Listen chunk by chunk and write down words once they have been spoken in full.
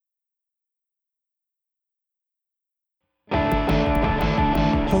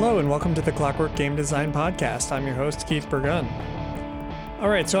and welcome to the Clockwork Game Design Podcast. I'm your host, Keith Burgun. All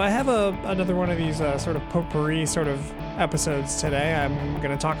right, so I have another one of these sort of potpourri sort of episodes today. I'm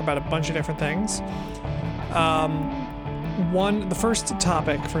going to talk about a bunch of different things. The first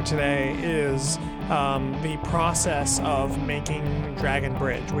topic for today is the process of making Dragon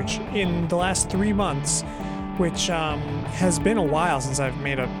Bridge, which in the last 3 months, which has been a while since I've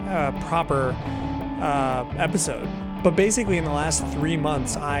made a proper episode. But basically in the last 3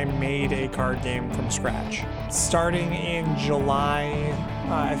 months, I made a card game from scratch. Starting in July,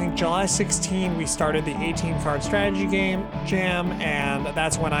 I think July 16, we started the 18-card strategy game jam, and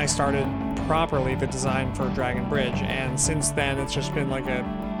that's when I started properly the design for Dragon Bridge. And since then, it's just been like a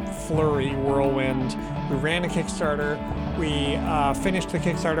flurry whirlwind. We ran a Kickstarter. We finished the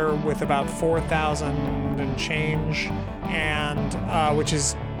Kickstarter with about 4,000 and change, and which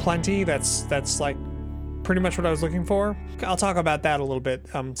is plenty. That's like pretty much what I was looking for. I'll talk about that a little bit,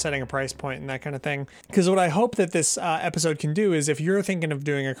 setting a price point and that kind of thing. Because what I hope that this episode can do is if you're thinking of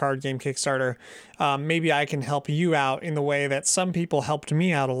doing a card game Kickstarter, maybe I can help you out in the way that some people helped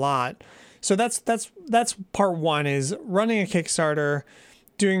me out a lot. So that's part one, is running a Kickstarter,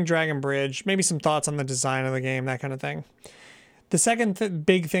 doing Dragon Bridge, maybe some thoughts on the design of the game, that kind of thing. The second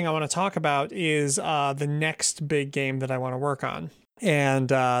big thing I want to talk about is the next big game that I want to work on. And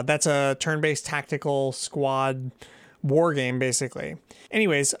that's a turn-based tactical squad war game, basically.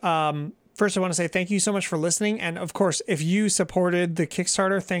 Anyways, first I want to say thank you so much for listening. And of course, if you supported the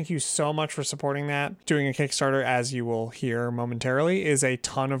Kickstarter, thank you so much for supporting that. Doing a Kickstarter, as you will hear momentarily, is a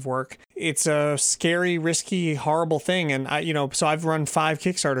ton of work. It's a scary, risky, horrible thing. And so I've run 5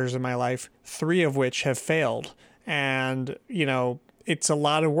 Kickstarters in my life, 3 of which have failed. And, it's a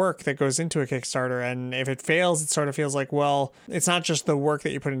lot of work that goes into a Kickstarter. And if it fails, it sort of feels like, well, it's not just the work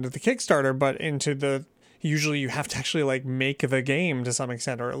that you put into the Kickstarter, but into usually you have to actually make the game to some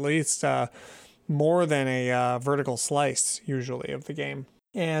extent, or at least more than a vertical slice usually of the game.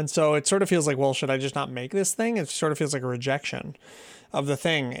 And so it sort of feels like, well, should I just not make this thing? It sort of feels like a rejection of the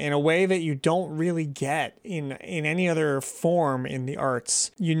thing in a way that you don't really get in any other form in the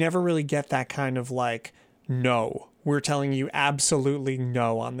arts. You never really get that kind of no. We're telling you absolutely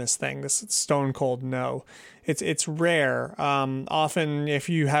no on this thing. This stone cold no. It's rare. Often if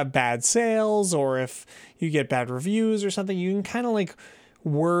you have bad sales or if you get bad reviews or something, you can kind of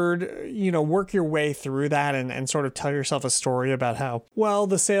work your way through that and sort of tell yourself a story about how, well,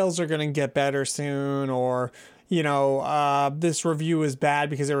 the sales are going to get better soon, or, this review is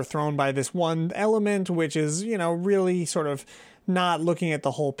bad because they were thrown by this one element, which is, really sort of not looking at the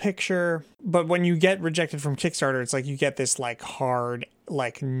whole picture. But when you get rejected from Kickstarter, it's like you get this hard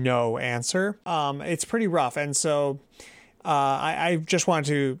no answer. It's pretty rough. And so I just want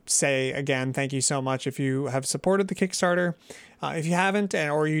to say again, thank you so much if you have supported the Kickstarter. If you haven't,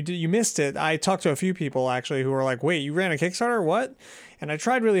 or you missed it, I talked to a few people actually who were like, wait, you ran a Kickstarter? What? And I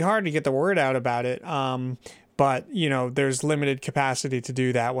tried really hard to get the word out about it. But, there's limited capacity to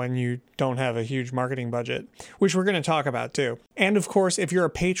do that when you don't have a huge marketing budget, which we're going to talk about too. And of course, if you're a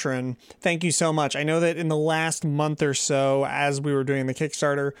patron, thank you so much. I know that in the last month or so, as we were doing the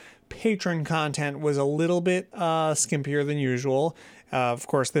Kickstarter, patron content was a little bit skimpier than usual. Of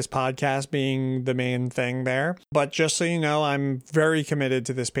course, this podcast being the main thing there. But just so you know, I'm very committed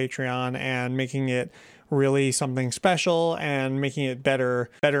to this Patreon and making it really something special and making it better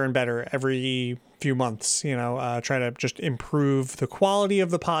and better every few months. Try to just improve the quality of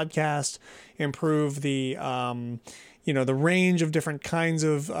the podcast, improve the the range of different kinds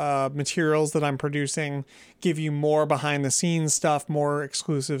of materials that I'm producing, give you more behind the scenes stuff, more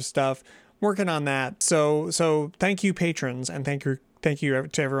exclusive stuff. Working on that. So thank you, patrons, and thank you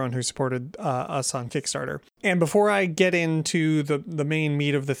to everyone who supported us on Kickstarter. And before I get into the main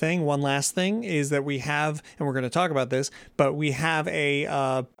meat of the thing, one last thing is that we have, and we're going to talk about this, but we have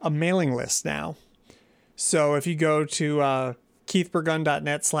a mailing list now. So if you go to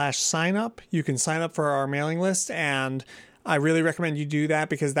keithburgun.net/sign up, you can sign up for our mailing list, and I really recommend you do that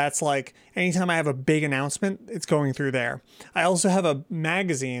because that's anytime I have a big announcement, it's going through there. I also have a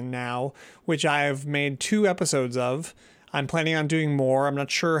magazine now, which I've made 2 episodes of. I'm planning on doing more. I'm not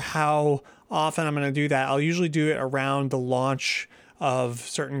sure how often I'm going to do that. I'll usually do it around the launch of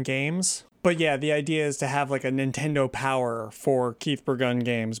certain games. But yeah, the idea is to have a Nintendo Power for Keith Burgun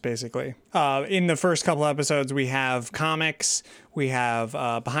games, basically. In the first couple episodes, we have comics, we have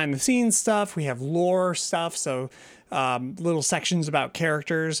behind the scenes stuff, we have lore stuff, so little sections about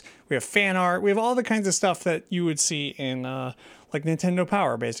characters, we have fan art, we have all the kinds of stuff that you would see in Nintendo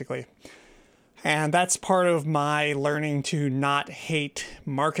Power, basically. And that's part of my learning to not hate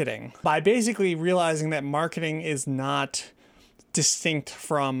marketing by basically realizing that marketing is not distinct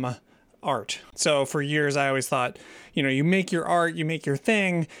from art. So for years, I always thought, you make your art, you make your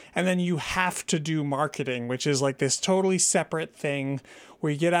thing, and then you have to do marketing, which is like this totally separate thing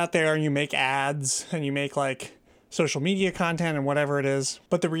where you get out there and you make ads and you make like social media content and whatever it is.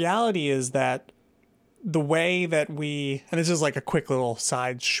 But the reality is that the way that and this is like a quick little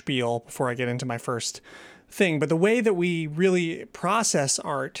side spiel before I get into my first thing, but the way that we really process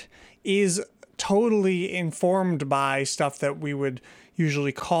art is totally informed by stuff that we would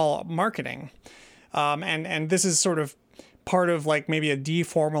usually call marketing. And this is sort of part of like maybe a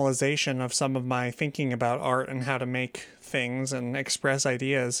deformalization of some of my thinking about art and how to make things and express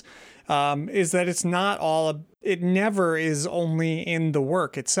ideas, is that it never is only in the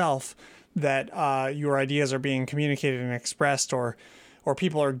work itself that your ideas are being communicated and expressed, or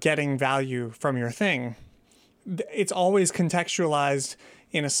people are getting value from your thing. It's always contextualized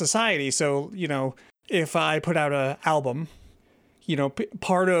in a society. So, if I put out an album,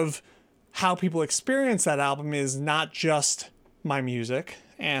 part of how people experience that album is not just my music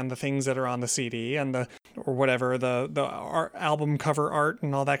and the things that are on the CD and the art, album cover art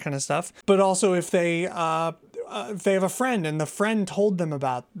and all that kind of stuff, but also if they have a friend and the friend told them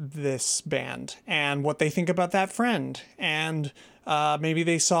about this band and what they think about that friend, and maybe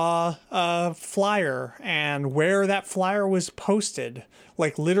they saw a flyer and where that flyer was posted,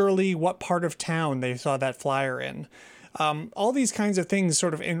 like literally what part of town they saw that flyer in. All these kinds of things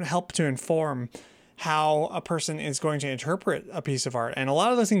sort of help to inform how a person is going to interpret a piece of art. And a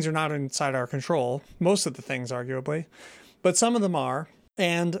lot of those things are not inside our control. Most of the things, arguably, but some of them are.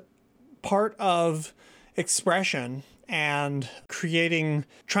 And part of expression and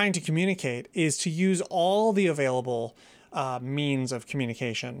trying to communicate is to use all the available means of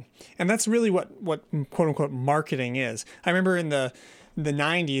communication. And that's really what quote unquote marketing is. I remember in the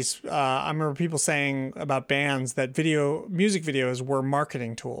 90s, I remember people saying about bands that music videos were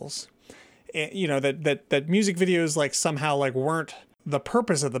marketing tools. That music videos like somehow like weren't the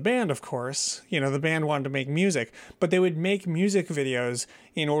purpose of the band, of course. The band wanted to make music, but they would make music videos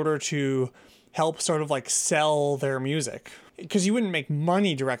in order to help sort of like sell their music, because you wouldn't make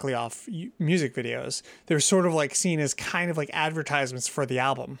money directly off music videos. They're sort of like seen as kind of like advertisements for the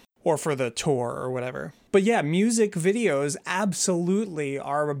album or for the tour or whatever. But yeah, music videos absolutely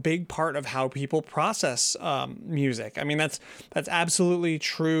are a big part of how people process music. I mean, that's absolutely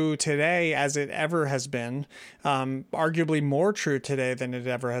true today as it ever has been. Arguably more true today than it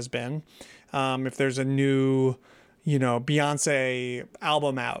ever has been. If there's a new, Beyonce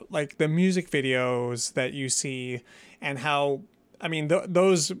album out, like the music videos that you see and how, I mean,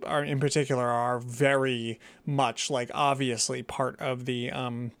 those are in particular are very much like obviously part of the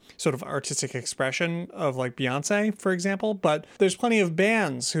sort of artistic expression of like Beyonce, for example. But there's plenty of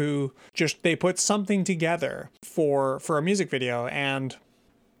bands who they put something together for a music video, and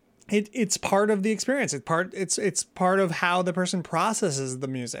it's part of the experience. It's part of how the person processes the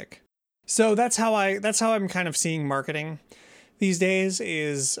music. So that's how I'm kind of seeing marketing these days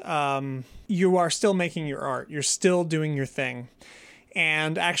is you are still making your art. You're still doing your thing.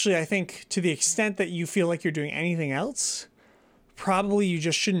 And actually, I think to the extent that you feel like you're doing anything else, probably you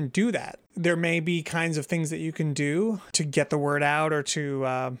just shouldn't do that. There may be kinds of things that you can do to get the word out or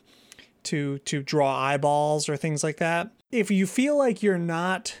to draw eyeballs or things like that. If you feel like you're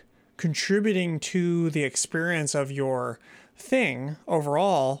not contributing to the experience of your thing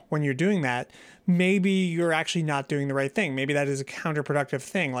overall when you're doing that, maybe you're actually not doing the right thing. Maybe that is a counterproductive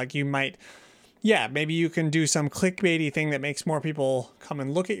thing. Like maybe you can do some clickbaity thing that makes more people come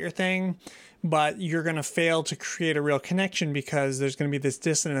and look at your thing, but you're going to fail to create a real connection because there's going to be this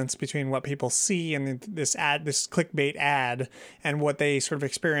dissonance between what people see and this clickbait ad and what they sort of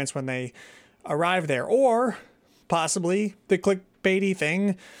experience when they arrive there. Or possibly the clickbaity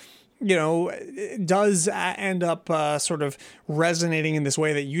thing, does end up sort of resonating in this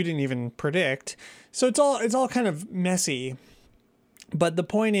way that you didn't even predict. So it's all kind of messy. But the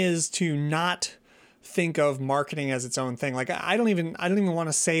point is to not think of marketing as its own thing. Like I don't even want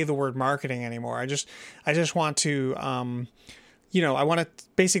to say the word marketing anymore. I just want to, I want to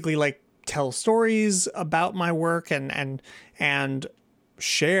basically like tell stories about my work and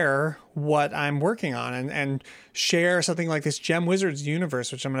share what I'm working on and share something like this Gem Wizards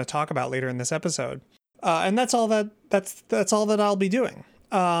universe, which I'm going to talk about later in this episode. And that's all that I'll be doing.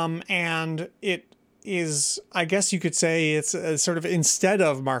 And it is, I guess you could say it's a sort of instead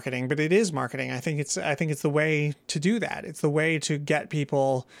of marketing, but it is marketing. I think it's the way to do that. It's the way to get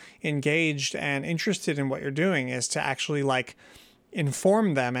people engaged and interested in what you're doing is to actually like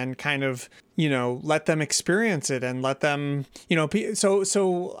inform them and kind of, let them experience it and let them,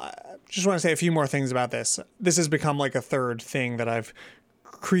 just want to say a few more things about this. This has become like a third thing that I've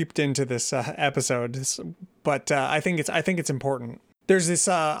creeped into this episode, but I think it's important. There's this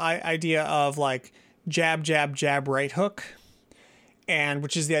idea of like jab, jab, jab, right hook, and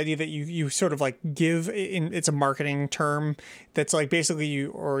which is the idea that you sort of like give it's a marketing term that's like basically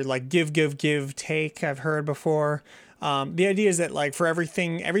or like give, take, I've heard before. The idea is that like for every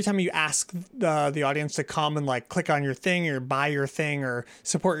time you ask the audience to come and like click on your thing or buy your thing or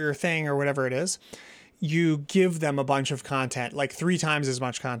support your thing or whatever it is, you give them a bunch of content, like 3 times as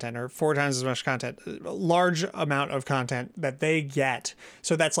much content or 4 times as much content, a large amount of content that they get.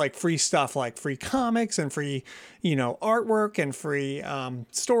 So that's like free stuff, like free comics and free, artwork and free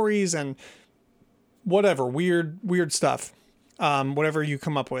stories and whatever weird stuff, whatever you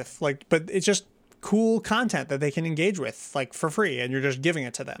come up with. Like, but it's just cool content that they can engage with, like for free, and you're just giving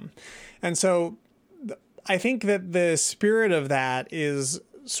it to them. And so I think that the spirit of that is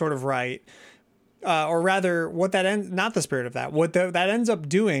sort of right. Or rather, not the spirit of that. What that ends up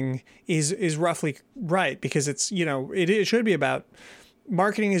doing is roughly right, because it's, it should be about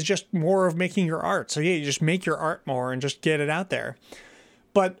marketing is just more of making your art. So yeah, you just make your art more and just get it out there.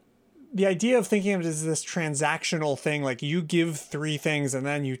 But the idea of thinking of it as this transactional thing, like you give 3 things and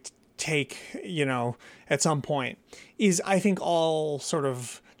then you take, at some point, is I think all sort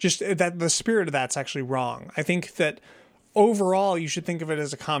of just that the spirit of that's actually wrong. I think that overall you should think of it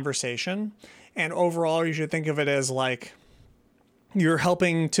as a conversation. And overall, you should think of it as like you're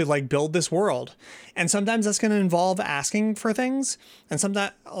helping to like build this world. And sometimes that's going to involve asking for things. And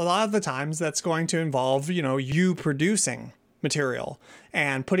sometimes, a lot of the times that's going to involve, you producing material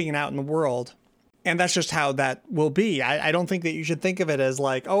and putting it out in the world. And that's just how that will be. I don't think that you should think of it as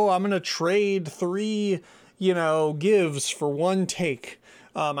like, oh, I'm going to trade 3, gives for 1 take.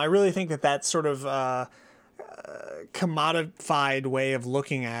 I really think that that's sort of commodified way of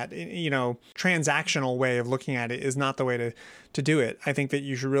looking at, transactional way of looking at it is not the way to do it. I think that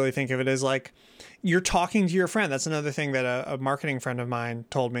you should really think of it as like you're talking to your friend. That's another thing that a marketing friend of mine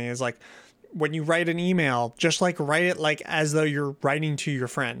told me is like, when you write an email, just like write it like as though you're writing to your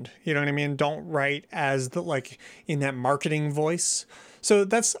friend. You know what I mean? Don't write as like in that marketing voice. So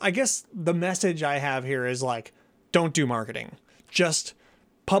that's, I guess the message I have here is like, don't do marketing. Just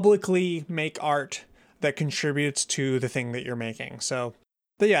publicly make art that contributes to the thing that you're making. So,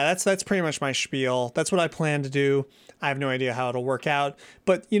 but yeah, that's pretty much my spiel. That's what I plan to do. I have no idea how it'll work out,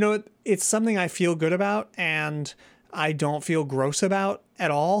 but it's something I feel good about and I don't feel gross about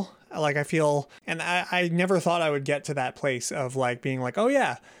at all. Like I feel, and I never thought I would get to that place of like being like, oh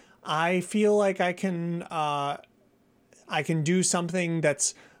yeah, I feel like I can do something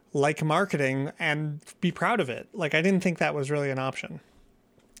that's like marketing and be proud of it. Like I didn't think that was really an option.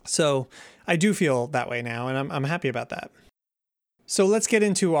 So I do feel that way now, and I'm happy about that. So let's get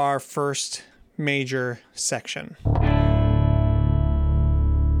into our first major section.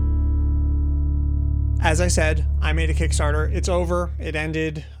 As I said, I made a Kickstarter. It's over. It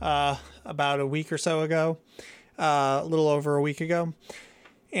ended about a week or so ago, a little over a week ago.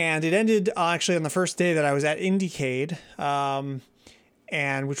 And it ended actually on the first day that I was at Indiecade,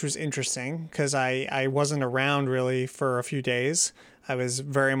 and which was interesting because I wasn't around really for a few days. I was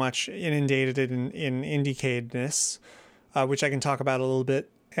very much inundated in Indiecade-ness, which I can talk about a little bit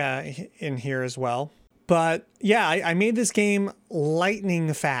in here as well. But yeah, I made this game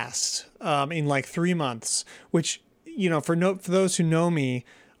lightning fast in like 3 months, which, for those who know me,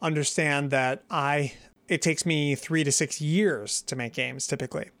 understand that it takes me 3 to 6 years to make games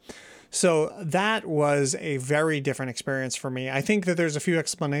typically. So that was a very different experience for me. I think that there's a few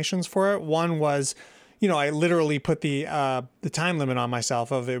explanations for it. One was, I literally put the time limit on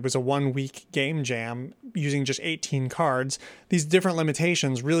myself of it was a 1-week game jam using just 18 cards. These different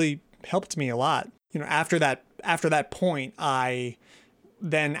limitations really helped me a lot. After that point, I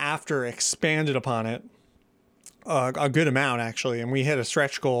then expanded upon it a good amount actually, and we hit a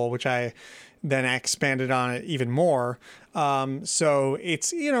stretch goal, which I then expanded on it even more. So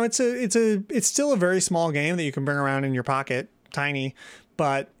it's it's still a very small game that you can bring around in your pocket, tiny,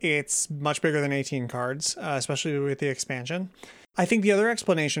 but it's much bigger than 18 cards, especially with the expansion. I think the other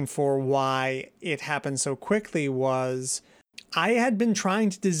explanation for why it happened so quickly was I had been trying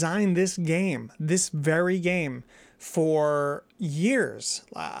to design this very game, for years.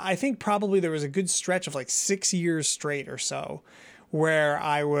 I think probably there was a good stretch of like 6 years straight or so where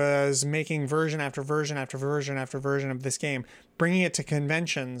I was making version after version after version after version of this game, bringing it to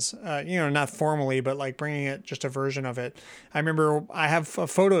conventions, not formally, but like bringing it just a version of it. I remember I have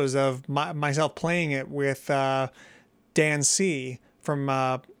photos of myself playing it with Dan C. from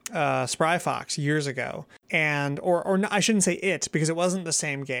Spry Fox years ago. I shouldn't say it, because it wasn't the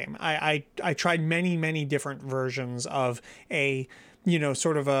same game. I tried many different versions of a,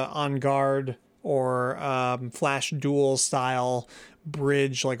 sort of a On Guard or Flash Duel style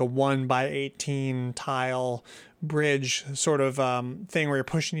bridge, like a 1x18 tile bridge sort of thing where you're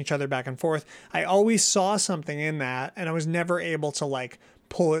pushing each other back and forth. I always saw something in that, and I was never able to like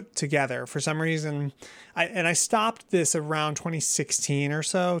pull it together for some reason. I stopped this around 2016 or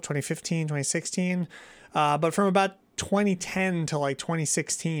so, 2015, 2016. But from about 2010 to like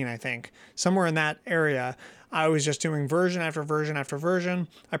 2016, I think, somewhere in that area, I was just doing version after version after version.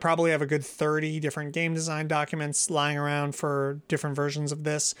 I probably have a good 30 different game design documents lying around for different versions of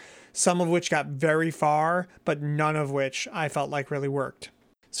this, some of which got very far, but none of which I felt like really worked.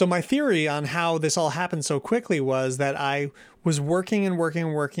 So my theory on how this all happened so quickly was that I was working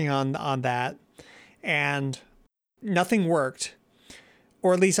on that, and nothing worked.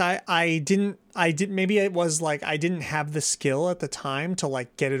 Or at least maybe it was like I didn't have the skill at the time to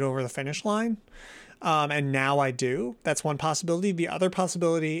like get it over the finish line. And now I do. That's one possibility. The other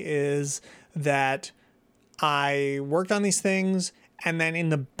possibility is that I worked on these things, and then in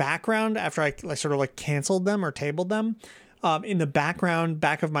the background, after I sort of like canceled them or tabled them, in the back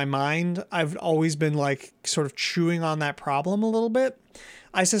of my mind, I've always been like sort of chewing on that problem a little bit.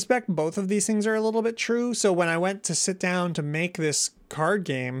 I suspect both of these things are a little bit true. So when I went to sit down to make this card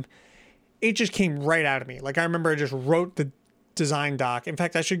game, it just came right out of me. Like I remember I just wrote the design doc. In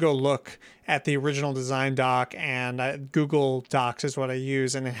fact, I should go look at the original design doc, and Google Docs is what I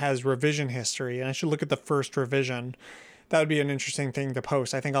use, and it has revision history, and I should look at the first revision. That would be an interesting thing to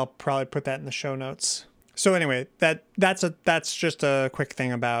post. I think I'll probably put that in the show notes. So anyway, that's just a quick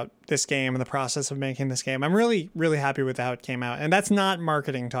thing about this game and the process of making this game. I'm really happy with how it came out, and that's not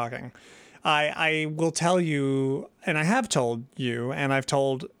marketing talking. I will tell you, and I have told you, and I've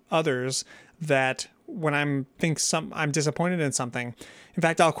told others, that when I'm disappointed in something. In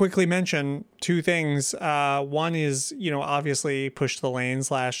fact, I'll quickly mention two things. One is, obviously Push the Lane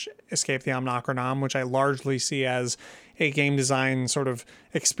 / Escape the Omnocronom, which I largely see as a game design sort of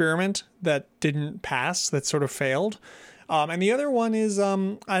experiment that didn't pass, that sort of failed. And the other one is,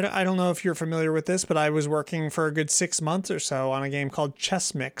 I don't know if you're familiar with this, but I was working for a good 6 months or so on a game called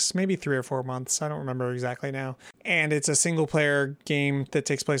Chess Mix, maybe 3 or 4 months. I don't remember exactly now. And it's a single player game that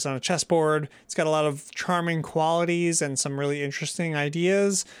takes place on a chessboard. It's got a lot of charming qualities and some really interesting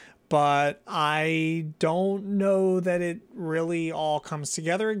ideas, but I don't know that it really all comes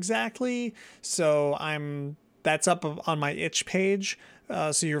together exactly. So that's up on my itch page.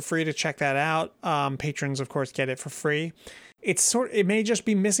 So you're free to check that out. Patrons, of course, get it for free. It may just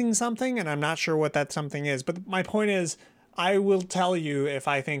be missing something, and I'm not sure what that something is. But my point is, I will tell you if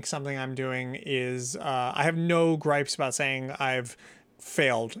I think something I'm doing is, I have no gripes about saying I've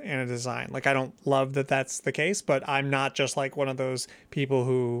failed in a design. Like, I don't love that that's the case, but I'm not just like one of those people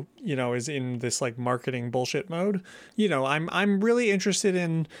who, is in this like marketing bullshit mode. I'm really interested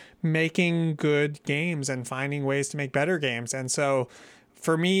in making good games and finding ways to make better games. And so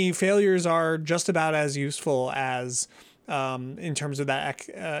for me, failures are just about as useful as, in terms of that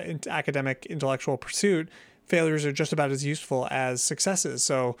academic intellectual pursuit, failures are just about as useful as successes.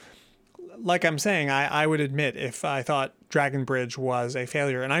 So like I'm saying, I would admit if I thought Dragon Bridge was a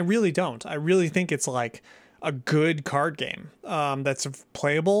failure, and I really don't. I really think it's like a good card game that's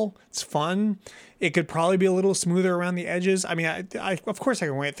playable. It's fun. It could probably be a little smoother around the edges. I mean, I of course I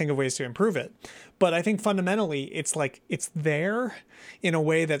can think of ways to improve it, but I think fundamentally it's like it's there in a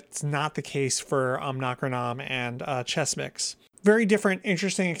way that's not the case for Omnocronom and Chess Mix. Very different,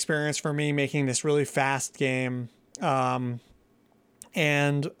 interesting experience for me making this really fast game. But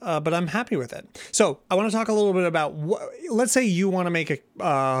I'm happy with it. So I want to talk a little bit about let's say you want to make a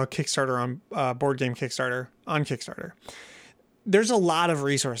Kickstarter on board game Kickstarter on Kickstarter. There's a lot of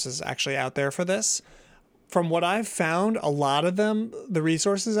resources actually out there for this. From what I've found, a lot of them, the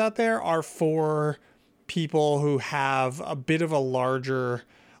resources out there are for people who have a bit of a larger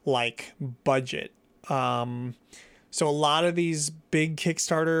like budget. So a lot of these big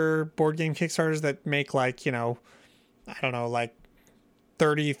Kickstarter board game Kickstarters that make like, I don't know, like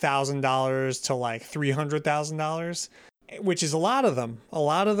 $30,000 to like $300,000, which is a lot of them. A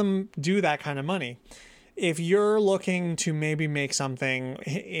lot of them do that kind of money. If you're looking to maybe make something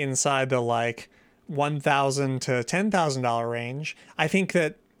inside the like $1,000 to $10,000 range, I think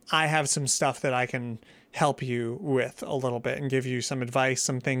that I have some stuff that I can help you with a little bit and give you some advice,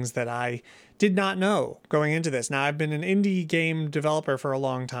 some things that I did not know going into this. Now, I've been an indie game developer for a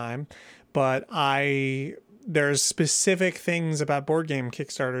long time, but there's specific things about board game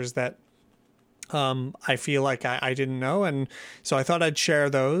Kickstarters that I feel like I didn't know. And so I thought I'd share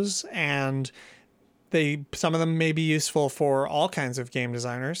those. And Some of them may be useful for all kinds of game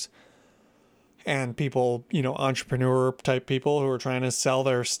designers and people, entrepreneur type people who are trying to sell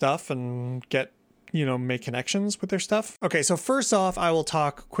their stuff and get, make connections with their stuff. Okay, so first off, I will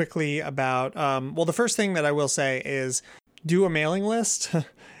talk quickly about, the first thing that I will say is do a mailing list.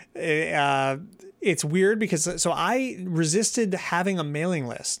 It's weird because I resisted having a mailing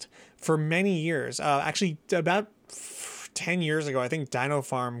list for many years. Actually, about 10 years ago, I think Dino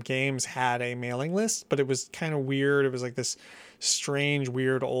Farm Games had a mailing list, but it was kind of weird. It was like this strange,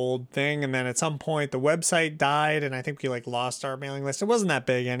 weird old thing. And then at some point the website died and I think we lost our mailing list. It wasn't that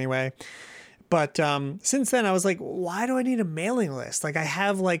big anyway. But since then I was like, why do I need a mailing list? I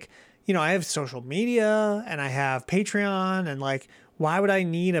have I have social media and I have Patreon and why would I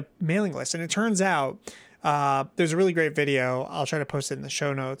need a mailing list? And it turns out there's a really great video. I'll try to post it in the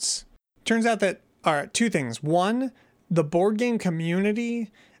show notes. Turns out that, two things. One, the board game community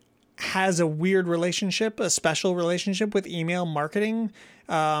has a weird relationship, a special relationship with email marketing.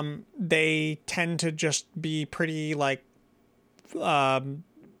 They tend to just be pretty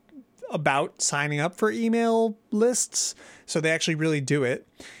about signing up for email lists. So they actually really do it.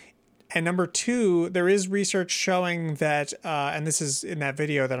 And number two, there is research showing that, and this is in that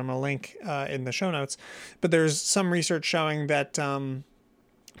video that I'm going to link in the show notes, but there's some research showing that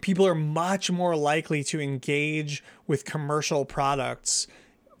people are much more likely to engage with commercial products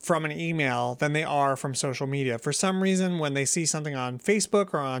from an email than they are from social media. For some reason, when they see something on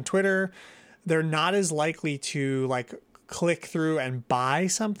Facebook or on Twitter, they're not as likely to click through and buy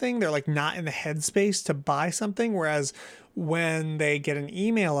something. They're not in the headspace to buy something. Whereas when they get an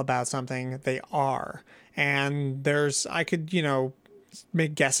email about something, they are. And I could,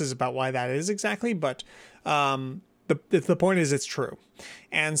 make guesses about why that is exactly, but the point is it's true.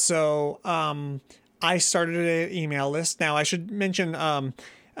 And so I started an email list. Now I should mention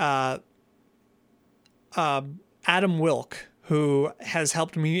Adam Wilk, who has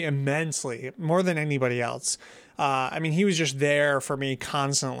helped me immensely, more than anybody else. He was just there for me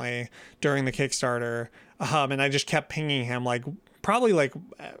constantly during the Kickstarter. And I just kept pinging him probably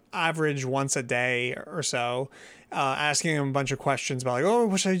average once a day or so, asking him a bunch of questions about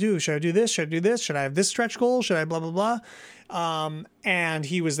what should I do? Should I do this? Should I do this? Should I have this stretch goal? Should I blah, blah, blah? And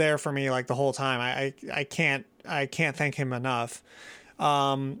he was there for me the whole time. I can't thank him enough.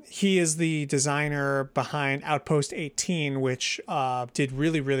 He is the designer behind Outpost 18, which did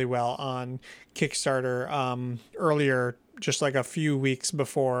really, really well on Kickstarter earlier, just a few weeks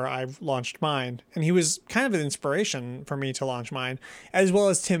before I launched mine. And he was kind of an inspiration for me to launch mine, as well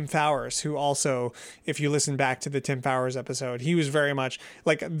as Tim Fowers, who also, if you listen back to the Tim Fowers episode, he was very much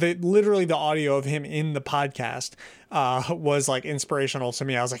literally the audio of him in the podcast was inspirational to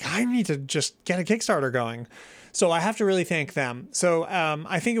me. I was I need to just get a Kickstarter going. So I have to really thank them. So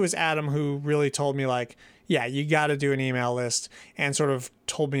I think it was Adam who really told me yeah, you got to do an email list, and sort of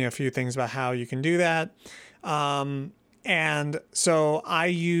told me a few things about how you can do that. And so I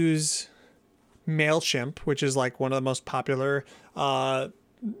use MailChimp, which is one of the most popular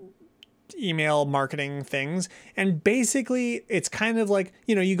email marketing things. And basically it's kind of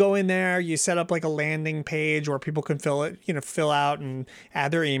you go in there, you set up a landing page where people can fill out and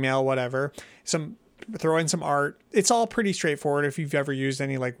add their email, whatever. Throw in some art. It's all pretty straightforward if you've ever used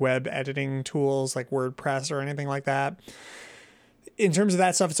any web editing tools like WordPress or anything like that. In terms of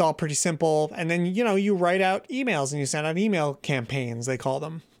that stuff, it's all pretty simple. And then, you write out emails and you send out email campaigns, they call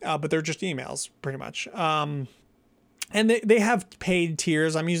them. But they're just emails pretty much. And they have paid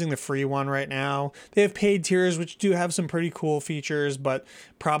tiers. I'm using the free one right now. They have paid tiers, which do have some pretty cool features, but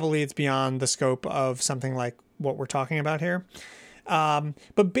probably it's beyond the scope of something like what we're talking about here.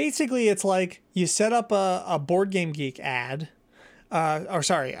 But basically it's you set up a Board Game Geek ad,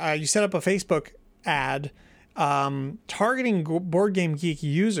 you set up a Facebook ad, targeting Board Game Geek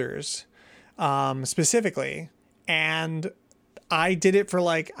users, specifically. And I did it for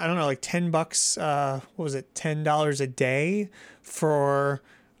I don't know, $10, what was it? $10 a day for,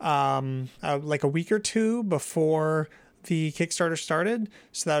 a week or two before the Kickstarter started.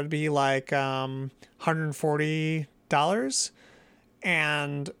 So that would be $140.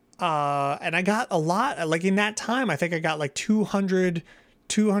 And I got a lot, in that time, I think I got 200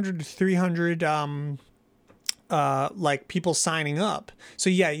 to 300, people signing up. So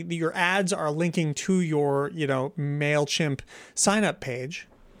yeah, your ads are linking to your, MailChimp sign up page,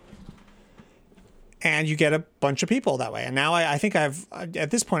 and you get a bunch of people that way. And now I think at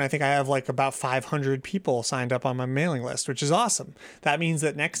this point, I think I have about 500 people signed up on my mailing list, which is awesome. That means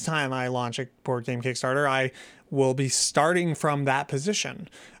that next time I launch a board game Kickstarter, I will be starting from that position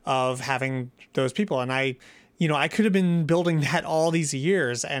of having those people. And I I could have been building that all these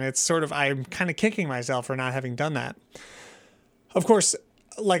years, and it's sort of, I'm kind of kicking myself for not having done that. Of course,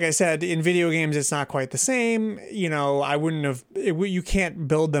 like I said, in video games, it's not quite the same. I wouldn't have, you can't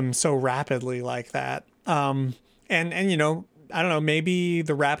build them so rapidly like that. And I don't know, maybe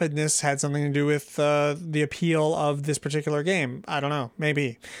the rapidness had something to do with the appeal of this particular game. I don't know,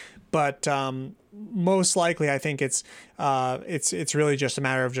 maybe. But most likely, I think it's really just a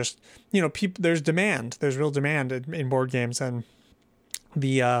matter of just, people. There's demand. There's real demand in board games, and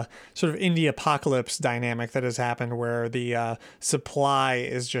the sort of indie apocalypse dynamic that has happened, where the supply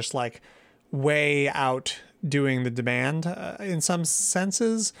is just like way outdoing the demand in some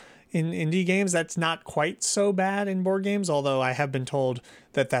senses. In indie games, that's not quite so bad in board games, although I have been told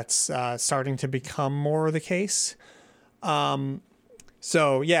that that's starting to become more the case.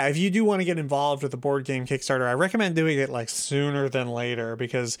 So yeah, if you do want to get involved with a board game Kickstarter, I recommend doing it like sooner than later,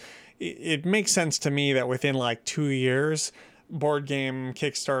 because it makes sense to me that within like 2 years, board game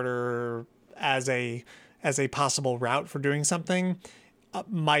Kickstarter as a possible route for doing something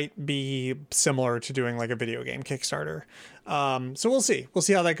might be similar to doing like a video game Kickstarter. So we'll see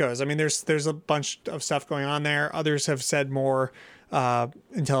how that goes. I mean, there's a bunch of stuff going on there. Others have said more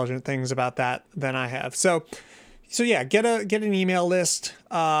intelligent things about that than I have. So yeah, get an email list.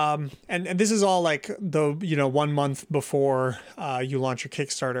 And this is all like the 1 month before you launch your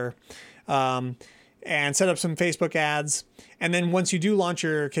Kickstarter. And set up some Facebook ads. And then once you do launch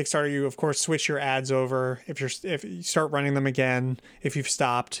your Kickstarter, you of course switch your ads over. If you start running them again, if you've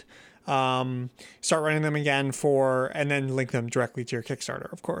stopped, start running them again and then link them directly to your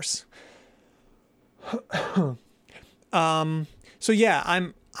Kickstarter, of course. So yeah,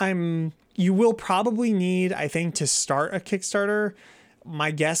 you will probably need, I think, to start a Kickstarter.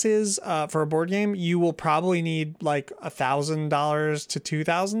 My guess is for a board game, you will probably need like $1,000 to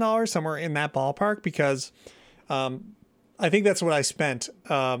 $2,000, somewhere in that ballpark, because I think that's what I spent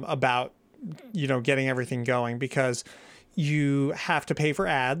about getting everything going, because you have to pay for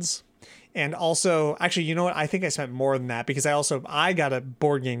ads. And also, actually, you know what? I think I spent more than that, because I got a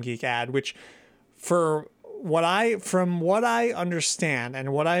Board Game Geek ad, which from what I understand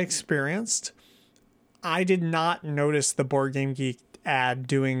and what I experienced, I did not notice the Board Game Geek ad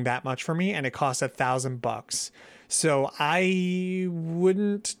doing that much for me, and it cost $1,000. So I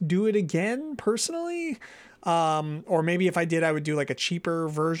wouldn't do it again personally. Or maybe if I did, I would do like a cheaper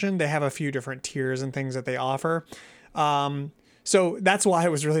version. They have a few different tiers and things that they offer. So that's why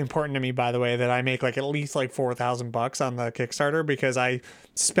it was really important to me, by the way, that I make like at least like $4,000 on the Kickstarter, because I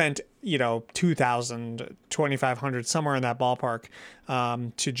spent, $2,000, $2,500, somewhere in that ballpark,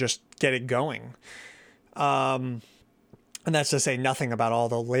 to just get it going. And that's to say nothing about all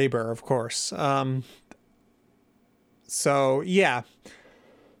the labor, of course. So yeah,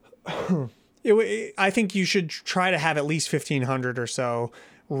 I think you should try to have at least 1,500 or so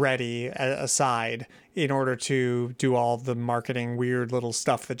ready aside in order to do all the marketing weird little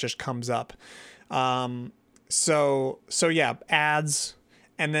stuff that just comes up. So yeah, ads.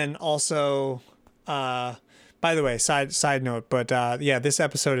 And then also, by the way, side note, but yeah, this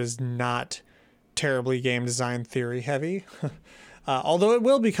episode is not terribly game design theory heavy. Although it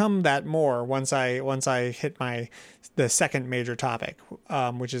will become that more once I hit the second major topic,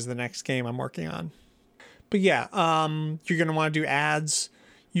 which is the next game I'm working on. But yeah, you're going to want to do ads.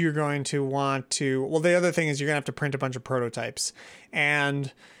 You're going to want to, well, the other thing is you're going to have to print a bunch of prototypes.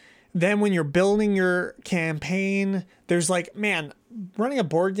 And then when you're building your campaign, there's like, man, running a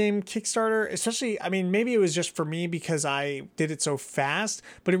board game Kickstarter, especially, I mean, maybe it was just for me because I did it so fast,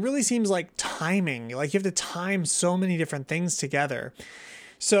 but it really seems like timing. Like you have to time so many different things together.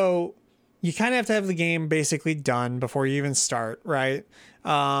 So you kind of have to have the game basically done before you even start, right?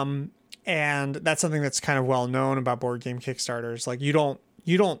 And that's something that's kind of well known about board game Kickstarters. Like you don't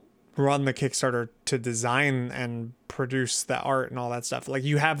run the Kickstarter to design and produce the art and all that stuff. Like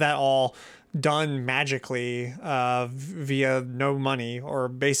you have that all done magically via no money, or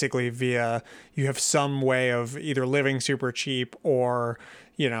basically via you have some way of either living super cheap or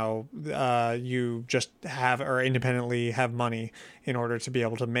you just have or independently have money in order to be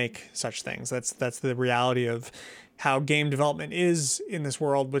able to make such things. That's the reality of how game development is in this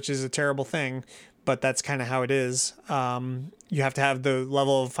world, which is a terrible thing, but that's kind of how it is. You have to have the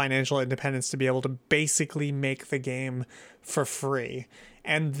level of financial independence to be able to basically make the game for free.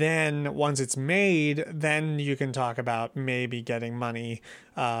 And then once it's made, then you can talk about maybe getting money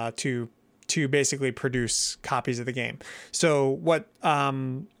to basically produce copies of the game. So what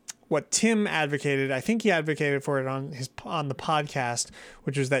Tim advocated, I think he advocated for it on the podcast,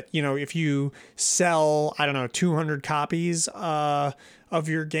 which was that, if you sell, 200 copies of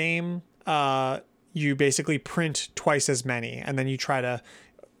your game, you basically print twice as many, and then you try to,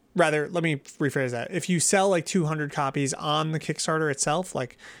 rather, let me rephrase that. If you sell like 200 copies on the Kickstarter itself,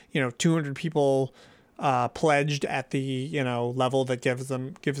 like, 200 people pledged at the, level that gives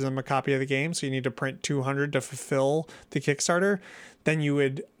them a copy of the game, so you need to print 200 to fulfill the Kickstarter, then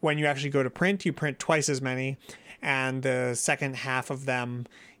when you actually go to print, you print twice as many, and the second half of them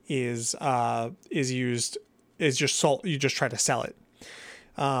is just sold. You just try to sell it.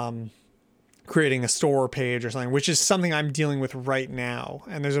 Creating a store page or something, which is something I'm dealing with right now.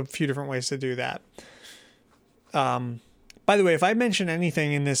 And there's a few different ways to do that. By the way, if I mention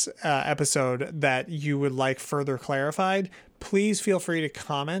anything in this episode that you would like further clarified, please feel free to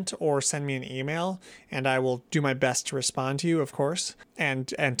comment or send me an email, and I will do my best to respond to you, of course, and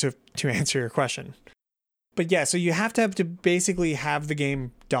to answer your question. But yeah, so you have to basically have the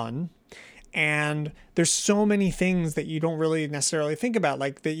game done. And there's so many things that you don't really necessarily think about,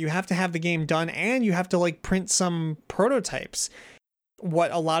 like that you have to have the game done and you have to like print some prototypes.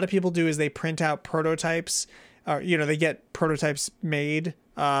 What a lot of people do is they print out prototypes, they get prototypes made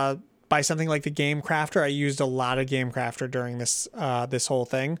by something like the Game Crafter. I used a lot of Game Crafter during this whole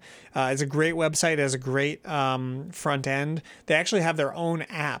thing. It's a great website. It has a great front end. They actually have their own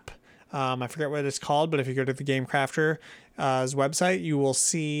app. I forget what it's called, but if you go to the Game Crafter website, you will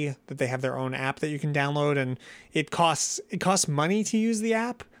see that they have their own app that you can download, and it costs money to use the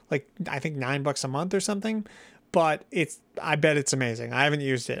app, like I think $9 a month or something, but I bet it's amazing. I haven't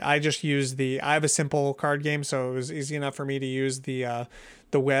used it. I just used I have a simple card game, so it was easy enough for me to use the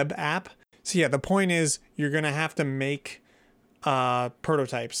web app. So yeah, the point is you're gonna have to make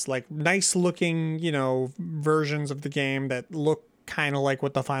prototypes, like nice looking, versions of the game that look kind of like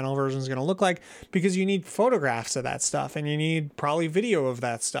what the final version is going to look like, because you need photographs of that stuff, and you need probably video of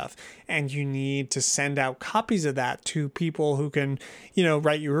that stuff, and you need to send out copies of that to people who can,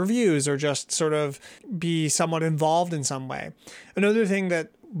 write you reviews or just sort of be somewhat involved in some way. Another thing that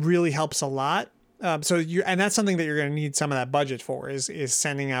really helps a lot, and that's something that you're going to need some of that budget for, is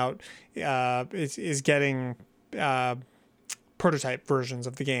sending out, is getting prototype versions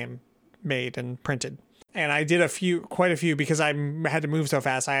of the game made and printed. And I did quite a few, because I had to move so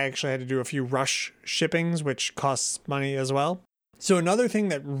fast. I actually had to do a few rush shippings, which costs money as well. So another thing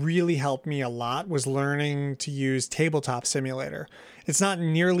that really helped me a lot was learning to use Tabletop Simulator. It's not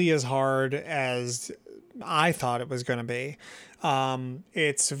nearly as hard as I thought it was going to be.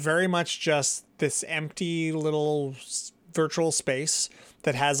 It's very much just this empty little virtual space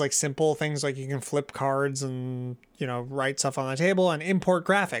that has like simple things, like you can flip cards and, write stuff on the table, and import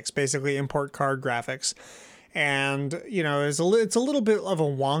graphics, basically import card graphics. And, it's a little bit of a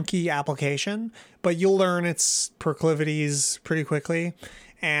wonky application, but you'll learn its proclivities pretty quickly.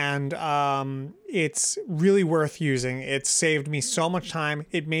 And it's really worth using. It saved me so much time.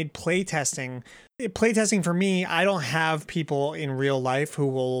 It made playtesting for me. I don't have people in real life who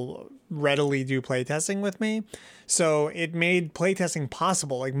will readily do playtesting with me. So it made playtesting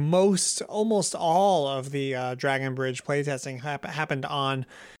possible. Like almost all of the Dragon Bridge playtesting happened on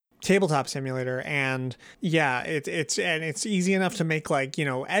Tabletop Simulator, and yeah, it's easy enough to make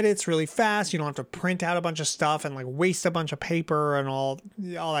edits really fast. You don't have to print out a bunch of stuff and waste a bunch of paper and all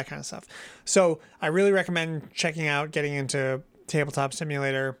that kind of stuff. So I really recommend getting into Tabletop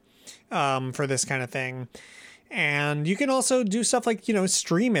Simulator for this kind of thing. And you can also do stuff like,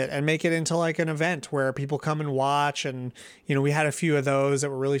 stream it and make it into an event where people come and watch. And, we had a few of those that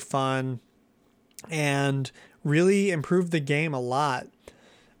were really fun and really improved the game a lot.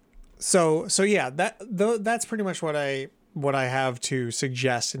 So yeah, that's pretty much what I have to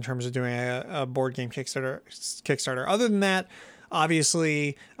suggest in terms of doing a board game Kickstarter. Other than that,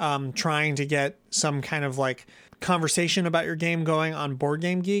 obviously, trying to get some kind of conversation about your game going on Board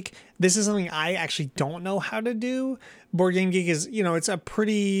Game Geek. This is something I actually don't know how to do. Board Game Geek is, it's a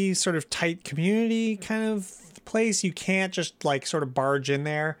pretty sort of tight community kind of place. You can't just sort of barge in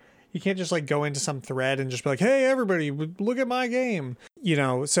there. You can't just go into some thread and just be like, hey, everybody, look at my game.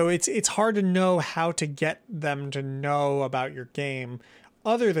 So it's hard to know how to get them to know about your game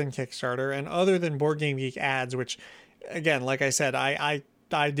other than Kickstarter and other than Board Game Geek ads, which, again, like I said, I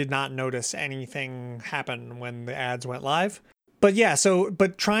did not notice anything happen when the ads went live. But yeah,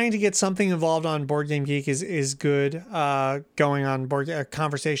 but trying to get something involved on Board Game Geek is good. Going on a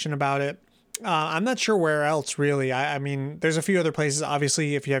conversation about it. I'm not sure where else, really. I mean, there's a few other places.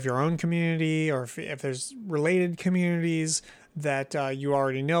 Obviously, if you have your own community, or if there's related communities that you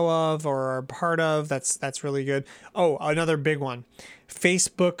already know of or are part of, that's really good. Oh, another big one.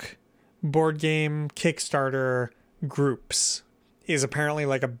 Facebook board game Kickstarter groups is apparently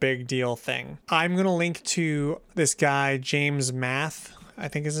a big deal thing. I'm going to link to this guy, James Math. I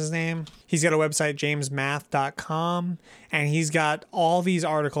think is his name. He's got a website, jamesmath.com, and he's got all these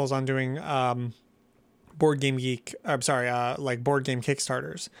articles on doing Board Game Geek. I'm sorry, like board game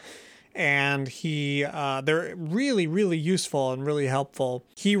Kickstarters. And they're really, really useful and really helpful.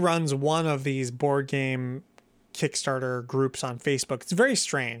 He runs one of these board game Kickstarter groups on Facebook. It's very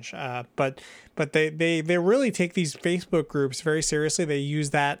strange, but they really take these Facebook groups very seriously. They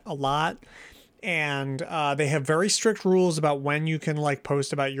use that a lot, and they have very strict rules about when you can like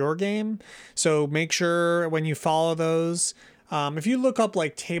post about your game. So make sure when you follow those, if you look up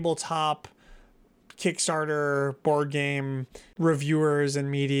like tabletop Kickstarter board game reviewers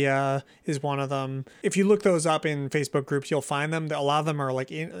and media is one of them. If you look those up in Facebook groups, you'll find them. A lot of them are like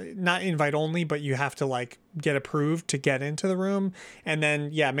not invite only, but you have to like get approved to get into the room. And then,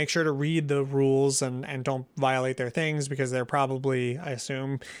 yeah, make sure to read the rules and don't violate their things, because they're probably, I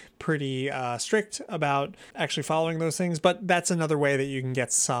assume, pretty strict about actually following those things. But that's another way that you can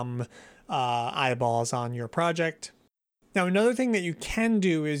get some eyeballs on your project. Now, another thing that you can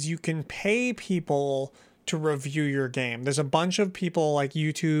do is you can pay people to review your game. There's a bunch of people like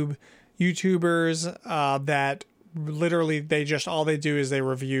YouTubers that literally all they do is they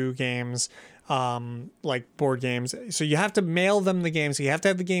review games, like board games. So you have to mail them the game. So you have to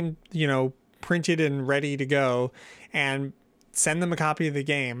have the game, printed and ready to go, and send them a copy of the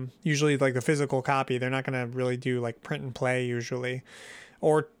game, usually like the physical copy. They're not going to really do like print and play usually,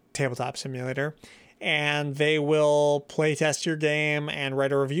 or Tabletop Simulator. And they will play test your game and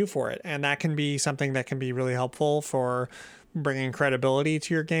write a review for it. And that can be something that can be really helpful for bringing credibility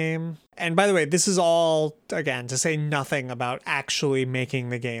to your game. And by the way, this is all, again, to say nothing about actually making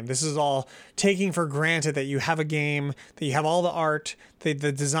the game. This is all taking for granted that you have a game, that you have all the art, the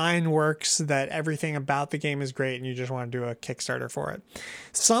design works, that everything about the game is great, and you just want to do a Kickstarter for it.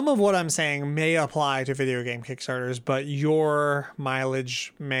 Some of what I'm saying may apply to video game Kickstarters, but your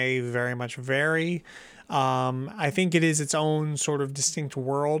mileage may very much vary. I think it is its own sort of distinct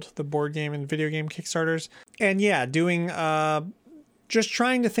world, the board game and video game Kickstarters. And yeah, doing just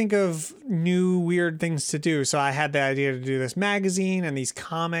trying to think of new weird things to do. So I had the idea to do this magazine and these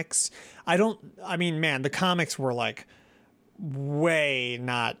comics. The comics were like way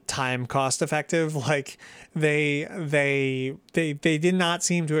not time cost effective. Like they did not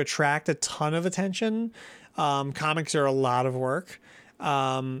seem to attract a ton of attention. Comics are a lot of work.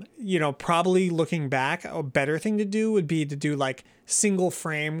 Probably looking back, a better thing to do would be to do like single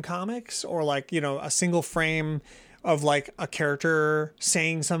frame comics, or like, a single frame of like a character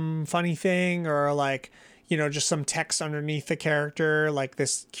saying some funny thing, or like, just some text underneath the character, like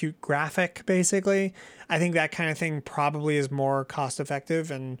this cute graphic, basically. I think that kind of thing probably is more cost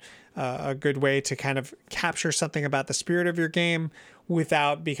effective and a good way to kind of capture something about the spirit of your game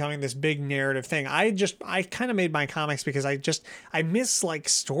without becoming this big narrative thing. I kind of made my comics because I miss like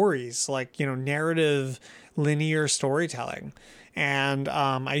stories, like, narrative, linear storytelling. And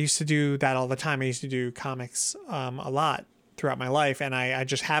I used to do that all the time. I used to do comics a lot throughout my life, and I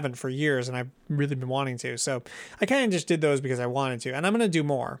just haven't for years, and I've really been wanting to. So I kind of just did those because I wanted to, and I'm going to do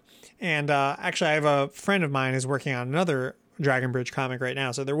more. And actually, I have a friend of mine who's working on another Dragon Bridge comic right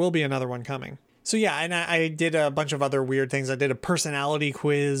now, so there will be another one coming. So yeah, and I did a bunch of other weird things. I did a personality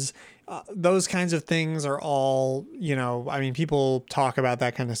quiz. Those kinds of things are all, people talk about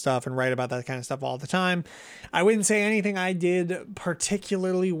that kind of stuff and write about that kind of stuff all the time. I wouldn't say anything I did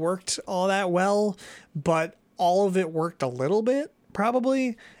particularly worked all that well, but all of it worked a little bit,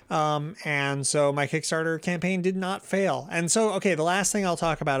 probably. And so my Kickstarter campaign did not fail. And so, okay, the last thing I'll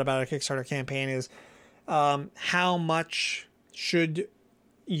talk about a Kickstarter campaign is how much should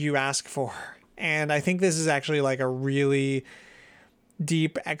you ask for? And I think this is actually like a really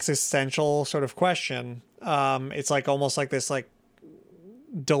deep existential sort of question. It's like almost like this like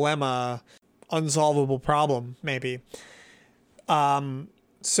dilemma, unsolvable problem, maybe.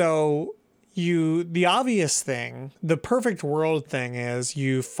 So the obvious thing, the perfect world thing is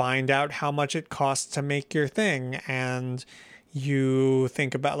you find out how much it costs to make your thing, and you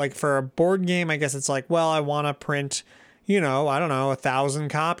think about, like, for a board game, I guess it's like, well, I want to print, I don't know, 1,000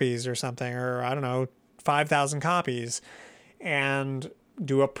 copies or something, or I don't know, 5,000 copies, and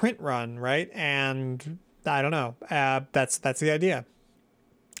do a print run, right? And I don't know, that's the idea.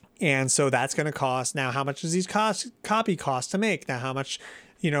 And so that's going to cost. Now, how much does these copy cost to make? Now, how much,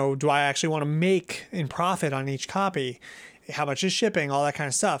 do I actually want to make in profit on each copy? How much is shipping? All that kind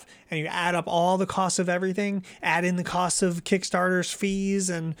of stuff. And you add up all the costs of everything, add in the costs of Kickstarter's fees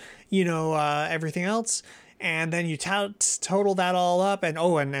and, everything else. And then you total that all up, and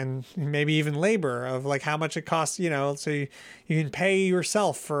and maybe even labor of like how much it costs, so you can pay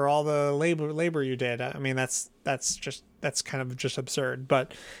yourself for all the labor you did. I mean, that's kind of just absurd,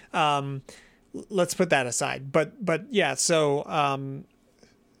 but let's put that aside. But yeah, so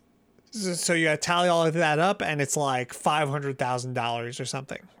you gotta tally all of that up, and it's like $500,000 or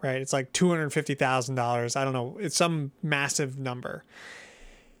something, right? It's like $250,000. I don't know. It's some massive number.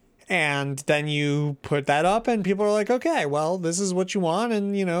 And then you put that up and people are like, okay, well, this is what you want.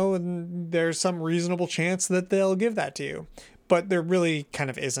 And, and there's some reasonable chance that they'll give that to you. But there really kind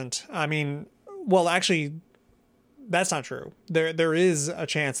of isn't. I mean, well, actually, that's not true. There is a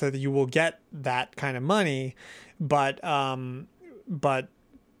chance that you will get that kind of money, but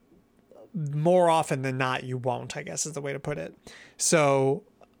more often than not, you won't, I guess is the way to put it. So,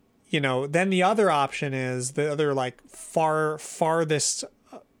 then the other option is the other like farthest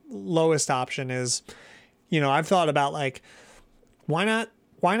lowest option is, I've thought about like, why not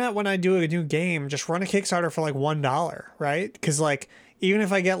when I do a new game, just run a Kickstarter for like $1, right? Because like, even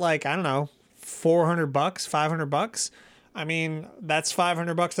if I get like, I don't know, $400, $500, I mean, that's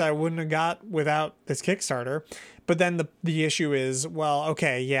 $500 that I wouldn't have got without this Kickstarter. But then the issue is, well,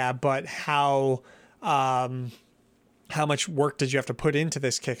 okay, yeah, but how much work did you have to put into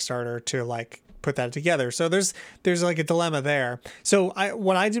this Kickstarter to like put that together? So there's like a dilemma there. So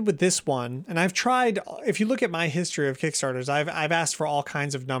what I did with this one, and I've tried, if you look at my history of Kickstarters, I've asked for all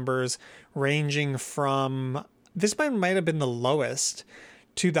kinds of numbers ranging from, this might have been the lowest,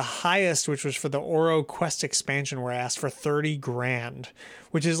 to the highest, which was for the Oro Quest expansion, where I asked for 30 grand,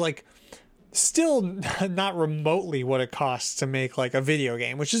 which is like still not remotely what it costs to make like a video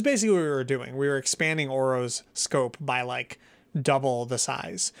game, which is basically what we were doing. We were expanding Oro's scope by like double the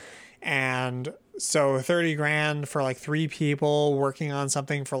size. And so 30 grand for like 3 people working on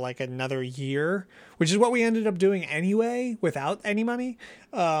something for like another year, which is what we ended up doing anyway without any money,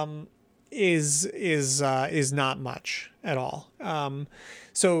 is not much at all.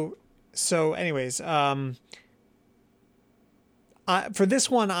 So anyways, for this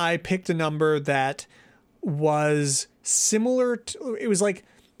one, I picked a number that was similar to, it was like,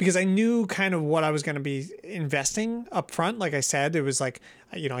 because I knew kind of what I was going to be investing up front. Like I said, it was like,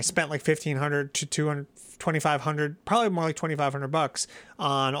 I spent like $1,500 to $2,500, probably more like $2,500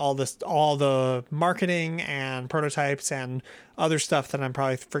 on all the marketing and prototypes and other stuff that I'm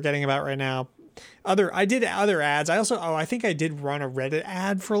probably forgetting about right now. I did other ads. I think I did run a Reddit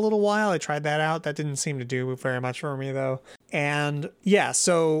ad for a little while. I tried that out. That didn't seem to do very much for me though. And yeah,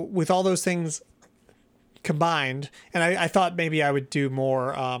 so with all those things combined, and I thought maybe I would do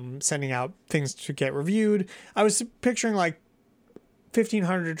more sending out things to get reviewed. I was picturing like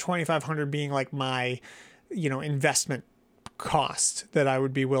 $1,500 to $2,500 being like my, investment cost that I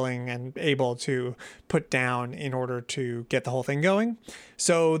would be willing and able to put down in order to get the whole thing going.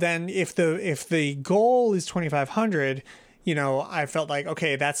 So then if the goal is $2,500, I felt like,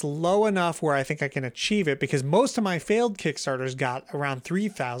 okay, that's low enough where I think I can achieve it, because most of my failed Kickstarters got around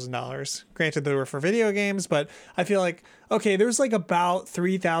 $3,000. Granted, they were for video games, but I feel like, okay, there's like about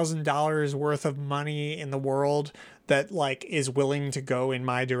 $3,000 worth of money in the world that like is willing to go in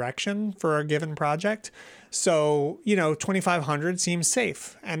my direction for a given project. So, $2,500 seems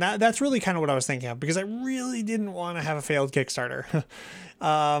safe. And that's really kind of what I was thinking of, because I really didn't want to have a failed Kickstarter.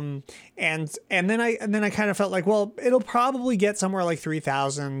 And then I kind of felt like, well, it'll probably get somewhere like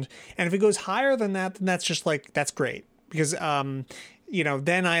 3,000. And if it goes higher than that, then that's just like, that's great, because, then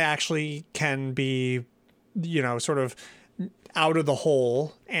I actually can be, sort of out of the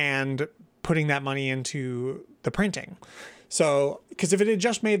hole and putting that money into the printing. So, because if it had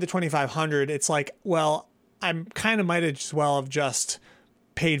just made the 2,500, it's like, well, I kind of might as well have just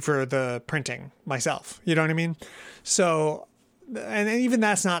paid for the printing myself. You know what I mean? So, and even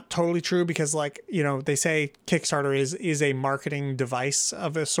that's not totally true, because like, they say Kickstarter is a marketing device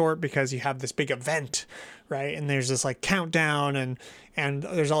of a sort, because you have this big event, right? And there's this like countdown and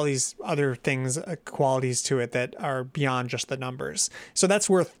there's all these other things, qualities to it that are beyond just the numbers. So that's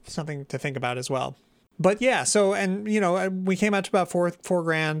worth something to think about as well. But yeah, so, and we came out to about four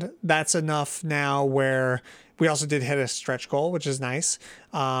grand. That's enough now where we also did hit a stretch goal, which is nice.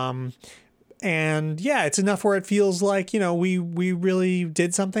 And yeah, it's enough where it feels like, we really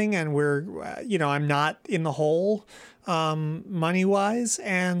did something, and we're, I'm not in the hole, money wise.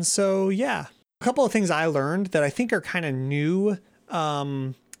 And so, yeah, a couple of things I learned that I think are kind of new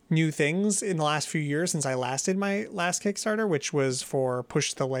things in the last few years since I last did my last Kickstarter, which was for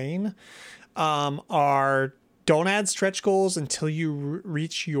Push the Lane. Are don't add stretch goals until you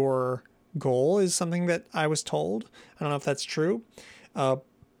reach your goal, is something that I was told. I don't know if that's true.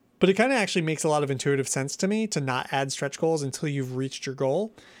 But it kind of actually makes a lot of intuitive sense to me to not add stretch goals until you've reached your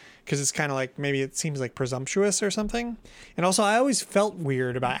goal, because it's kind of like maybe it seems like presumptuous or something. And also, I always felt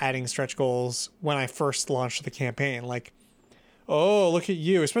weird about adding stretch goals when I first launched the campaign. Like, oh, look at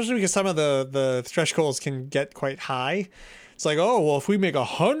you, especially because some of the stretch goals can get quite high. It's like, oh, well, if we make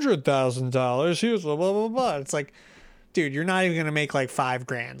 $100,000, here's blah, blah, blah, blah. It's like, dude, you're not even going to make like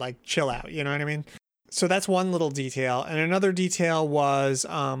 $5,000. Like, chill out. You know what I mean? So that's one little detail. And another detail was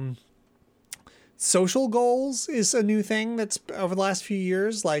social goals is a new thing that's over the last few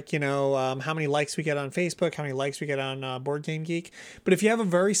years. Like, how many likes we get on Facebook, how many likes we get on Board Game Geek. But if you have a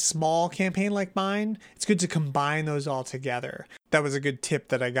very small campaign like mine, it's good to combine those all together. That was a good tip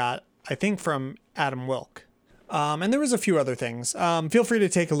that I got, I think, from Adam Wilk. And there was a few other things. Feel free to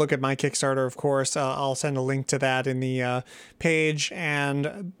take a look at my Kickstarter, of course. I'll send a link to that in the page.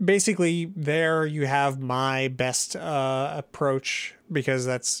 And basically there you have my best approach, because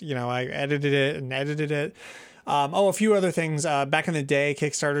that's, I edited it. A few other things. Back in the day,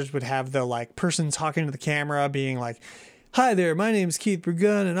 Kickstarters would have the like person talking to the camera being like, "Hi there, my name's Keith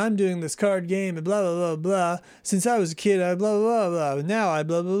Burgun, and I'm doing this card game, and blah, blah, blah, blah. Since I was a kid, I blah, blah, blah, blah. Now I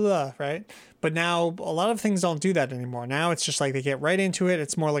blah, blah, blah," right? But now a lot of things don't do that anymore. Now it's just like they get right into it.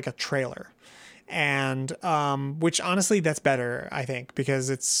 It's more like a trailer. And which honestly, that's better, I think,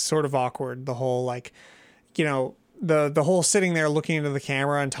 because it's sort of awkward. The whole like, the whole sitting there looking into the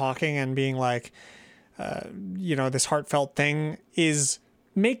camera and talking and being like, this heartfelt thing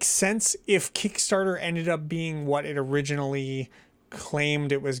makes sense if Kickstarter ended up being what it originally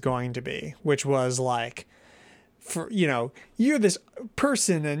claimed it was going to be, which was like, you're this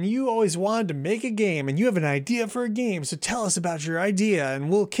person and you always wanted to make a game and you have an idea for a game. So tell us about your idea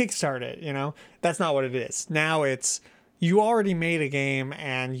and we'll kickstart it. That's not what it is. Now it's, you already made a game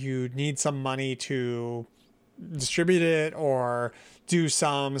and you need some money to distribute it or do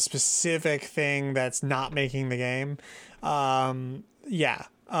some specific thing that's not making the game.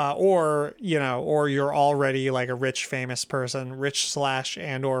 Or you're already like a rich / famous person,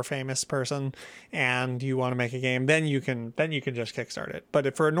 and you want to make a game, then you can just kickstart it.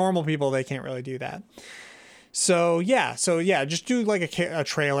 But for normal people, they can't really do that. So just do like a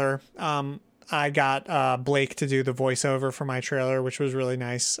trailer. I got Blake to do the voiceover for my trailer, which was really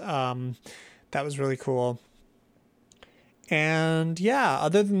nice. That was really cool. And yeah,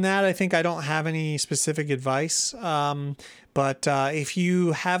 other than that, I think I don't have any specific advice. But if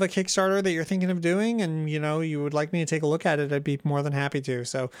you have a Kickstarter that you're thinking of doing and, you would like me to take a look at it, I'd be more than happy to.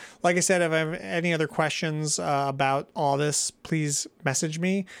 So like I said, if I have any other questions about all this, please message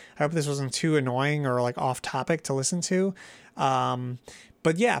me. I hope this wasn't too annoying or like off topic to listen to.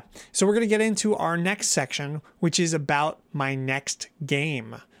 But yeah, so we're going to get into our next section, which is about my next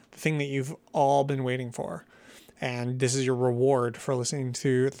game, the thing that you've all been waiting for. And this is your reward for listening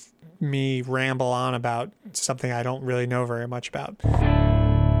to me ramble on about something I don't really know very much about.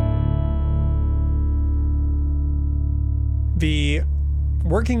 The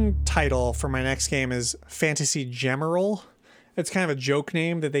working title for my next game is Fantasy Gemeral. It's kind of a joke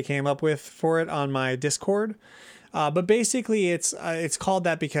name that they came up with for it on my Discord. But basically it's called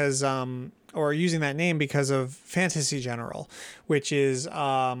that because, or using that name because of Fantasy General, which is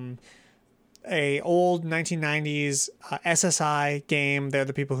a old 1990s SSI game. They're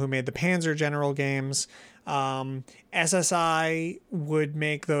the people who made the Panzer General games. SSI would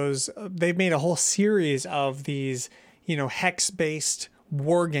make those. They've made a whole series of these, hex-based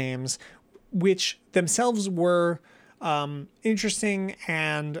war games, which themselves were interesting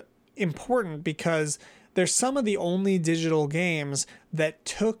and important because they're some of the only digital games that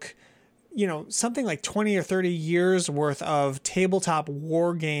took, something like 20 or 30 years worth of tabletop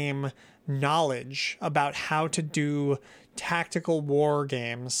war game knowledge about how to do tactical war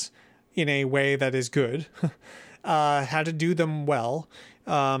games in a way that is good, how to do them well.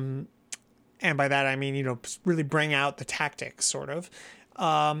 And by that, I mean, really bring out the tactics sort of.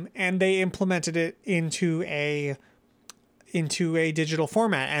 And they implemented it into a digital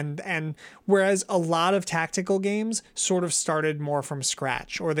format. And whereas a lot of tactical games sort of started more from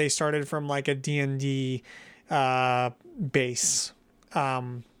scratch, or they started from like a D&D base.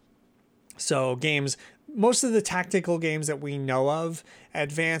 So games, most of the tactical games that we know of,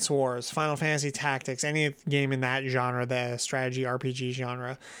 Advance Wars, Final Fantasy Tactics, any game in that genre, the strategy RPG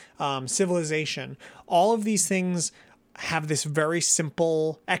genre, Civilization, all of these things have this very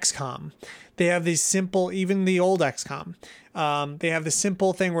simple XCOM. They have these simple, even the old XCOM, they have this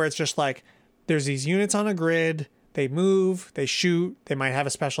simple thing where it's just like, there's these units on a grid, they move, they shoot, they might have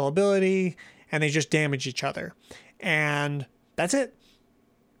a special ability, and they just damage each other. And that's it.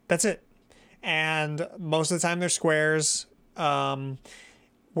 And most of the time they're squares.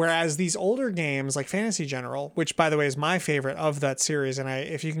 Whereas these older games like Fantasy General, which by the way is my favorite of that series, and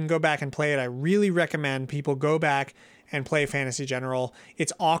if you can go back and play it, I really recommend people go back and play Fantasy General.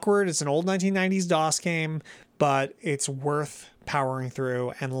 It's awkward. It's an old 1990s DOS game, but it's worth powering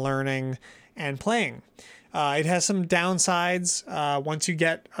through and learning and playing. It has some downsides. Once you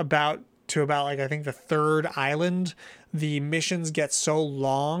get about like I think the third island, the missions get so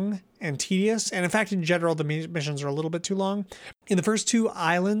long and tedious. And in fact, in general, the missions are a little bit too long. In the first 2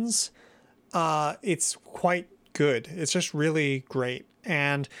 islands, it's quite good. It's just really great.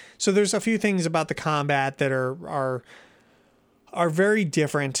 And so there's a few things about the combat that are very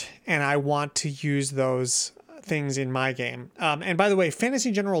different, and I want to use those things in my game. And by the way,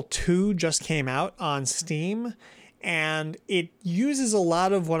 Fantasy General 2 just came out on Steam, and it uses a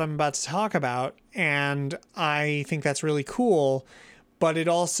lot of what I'm about to talk about, and I think that's really cool. But it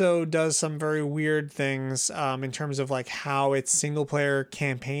also does some very weird things in terms of like how its single player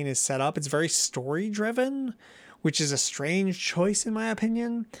campaign is set up. It's very story driven, which is a strange choice in my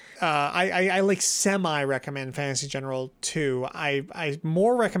opinion. I like semi recommend Fantasy General 2. I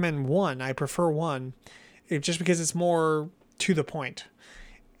more recommend 1. I prefer 1 just because it's more to the point.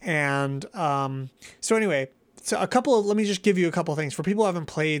 And so anyway, let me just give you a couple of things for people who haven't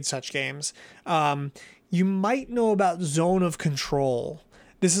played such games. You might know about Zone of Control.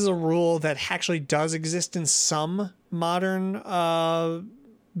 This is a rule that actually does exist in some modern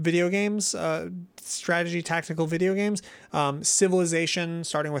video games, strategy tactical video games. Civilization,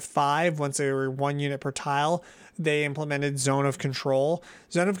 starting with 5, once they were 1 unit per tile, they implemented Zone of Control.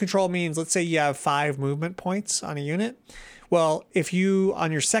 Zone of Control means, let's say you have 5 movement points on a unit. Well, if you,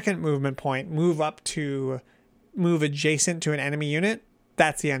 on your second movement point, move adjacent to an enemy unit,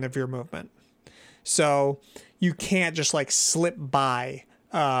 that's the end of your movement. So you can't just like slip by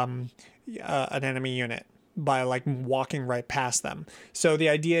an enemy unit by like walking right past them. So the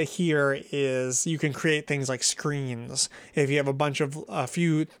idea here is you can create things like screens. If you have a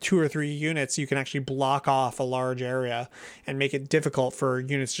few 2 or 3 units, you can actually block off a large area and make it difficult for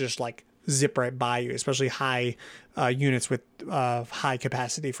units to just like zip right by you, especially high units with high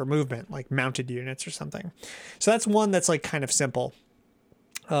capacity for movement, like mounted units or something. So that's one that's like kind of simple,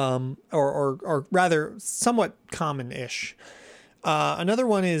 or rather somewhat common-ish. Another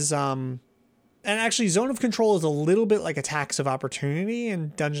one is, and actually Zone of Control is a little bit like Attacks of Opportunity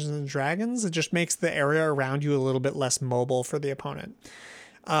in Dungeons and Dragons. It just makes the area around you a little bit less mobile for the opponent.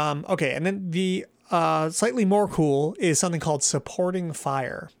 Okay, and then the slightly more cool is something called Supporting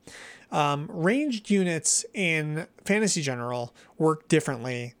Fire. Ranged units in Fantasy General work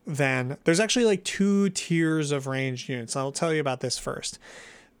differently than... There's actually like 2 tiers of ranged units. I'll tell you about this first.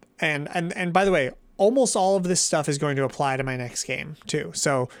 And by the way, almost all of this stuff is going to apply to my next game too.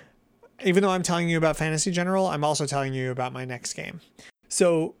 So even though I'm telling you about Fantasy General, I'm also telling you about my next game.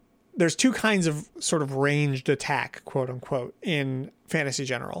 So there's 2 kinds of sort of ranged attack, quote unquote, in Fantasy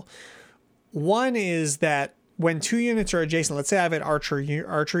General. One is that when 2 units are adjacent, let's say I have an archery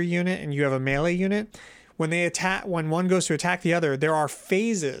unit and you have a melee unit, when one goes to attack the other, there are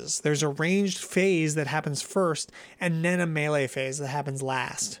phases. There's a ranged phase that happens first, and then a melee phase that happens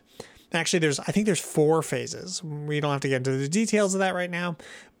last. Actually, I think there's 4 phases. We don't have to get into the details of that right now,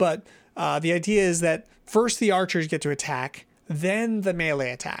 but the idea is that first the archers get to attack, then the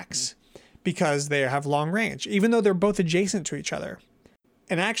melee attacks, because they have long range, even though they're both adjacent to each other.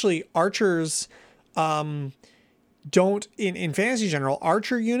 And actually, archers don't, in Fantasy General,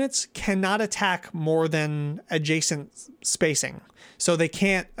 archer units cannot attack more than adjacent spacing. So they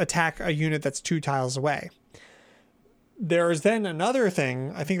can't attack a unit that's 2 tiles away. There is then another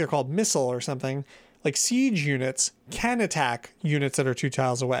thing, I think they're called missile or something, like siege units can attack units that are 2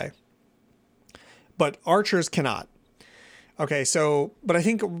 tiles away. But archers cannot. Okay, so, but I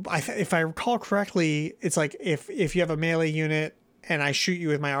think, if I recall correctly, it's like if you have a melee unit and I shoot you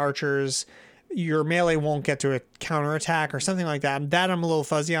with my archers, your melee won't get to a counterattack or something like that. That I'm a little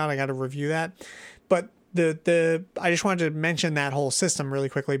fuzzy on. I got to review that. But I just wanted to mention that whole system really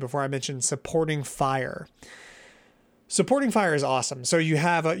quickly before I mention Supporting Fire. Supporting Fire is awesome. So you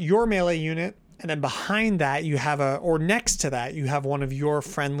have your melee unit, and then behind that or next to that, you have one of your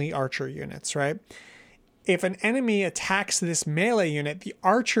friendly archer units, right? If an enemy attacks this melee unit, the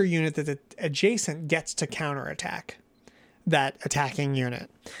archer unit that's adjacent gets to counterattack that attacking unit.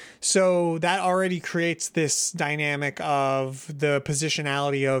 So that already creates this dynamic of the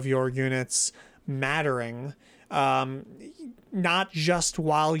positionality of your units mattering, not just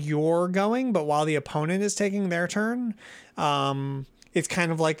while you're going, but while the opponent is taking their turn. It's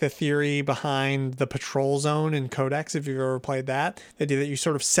kind of like the theory behind the patrol zone in Codex, if you've ever played that. The idea that you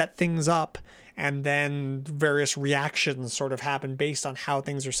sort of set things up and then various reactions sort of happen based on how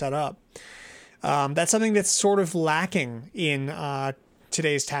things are set up. That's something that's sort of lacking in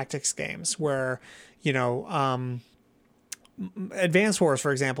today's tactics games, where, Advanced Wars,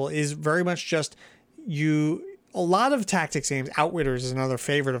 for example, is very much just a lot of tactics games. Outwitters is another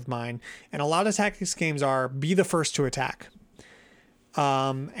favorite of mine, and a lot of tactics games are be the first to attack.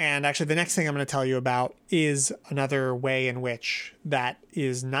 And actually the next thing I'm going to tell you about is another way in which that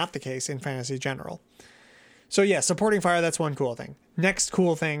is not the case in Fantasy General. So yeah, supporting fire, that's one cool thing. Next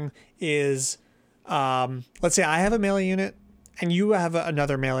cool thing is, let's say I have a melee unit and you have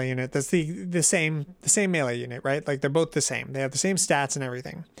another melee unit that's the same melee unit, right? Like they're both the same. They have the same stats and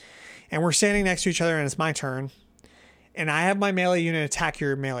everything. And we're standing next to each other and it's my turn. And I have my melee unit attack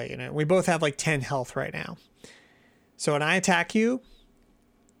your melee unit. We both have like 10 health right now. So when I attack you,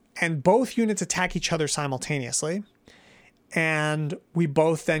 and both units attack each other simultaneously, and we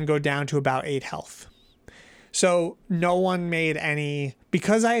both then go down to about 8 health. So no one made any,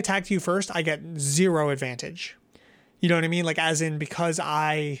 because I attacked you first, I get 0 advantage. You know what I mean? Like, as in, because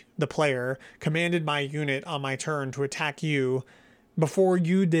I, the player, commanded my unit on my turn to attack you before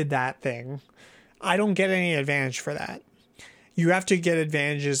you did that thing, I don't get any advantage for that. You have to get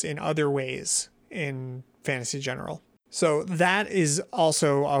advantages in other ways in Fantasy General. So that is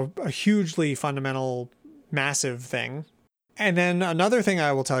also a hugely fundamental, massive thing. And then another thing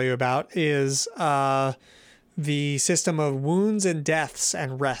I will tell you about is the system of wounds and deaths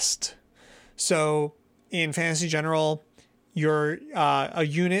and rest. So in Fantasy General, a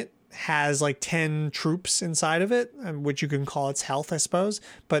unit has like 10 troops inside of it, which you can call its health, I suppose.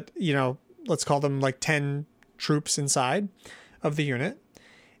 But, let's call them like 10 troops inside of the unit.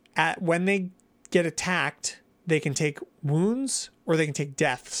 When they get attacked, they can take wounds or they can take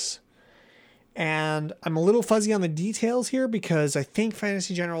deaths. And I'm a little fuzzy on the details here because I think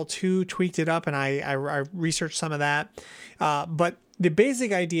Fantasy General 2 tweaked it up, and I researched some of that. But the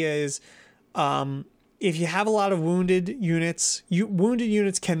basic idea is if you have a lot of wounded units, wounded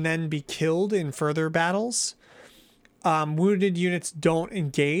units can then be killed in further battles. Wounded units don't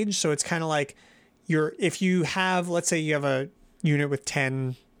engage. So it's kind of like if you have, let's say you have a unit with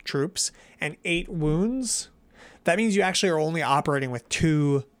 10 troops and 8 wounds, that means you actually are only operating with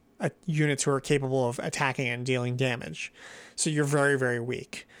 2 units who are capable of attacking and dealing damage. So you're very, very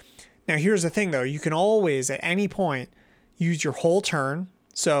weak. Now, here's the thing, though. You can always, at any point, use your whole turn.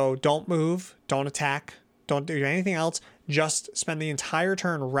 So don't move, don't attack, don't do anything else. Just spend the entire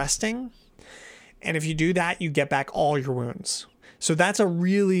turn resting. And if you do that, you get back all your wounds. So that's a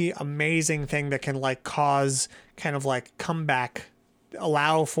really amazing thing that can cause kind of comeback,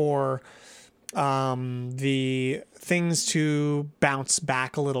 allow for the things to bounce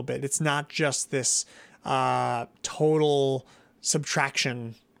back a little bit. It's not just this total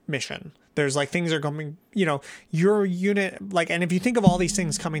subtraction mission. There's things are coming, your unit, and if you think of all these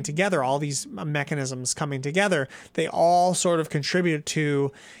things coming together, all these mechanisms coming together, they all sort of contribute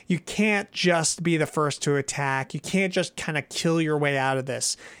to, you can't just be the first to attack. You can't just kind of kill your way out of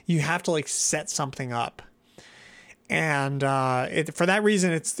this. You have to set something up. And for that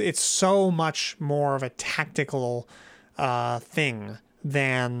reason, it's so much more of a tactical thing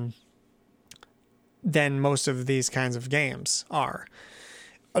than most of these kinds of games are.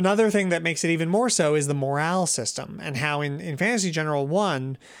 Another thing that makes it even more so is the morale system, and how in Fantasy General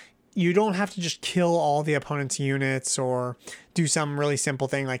 1, you don't have to just kill all the opponent's units or do some really simple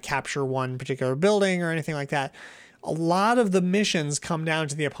thing like capture one particular building or anything like that. A lot of the missions come down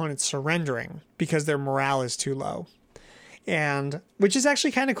to the opponent surrendering because their morale is too low. And which is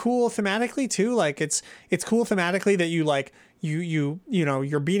actually kind of cool thematically too. It's cool thematically that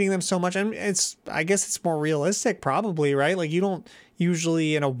you're beating them so much, and I guess it's more realistic probably, right? You don't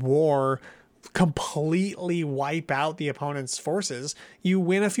usually in a war completely wipe out the opponent's forces. You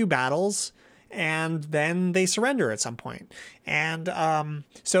win a few battles and then they surrender at some point. And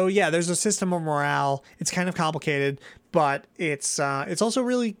so yeah, there's a system of morale. It's kind of complicated, but it's also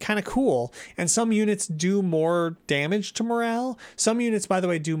really kind of cool. And some units do more damage to morale. Some units, by the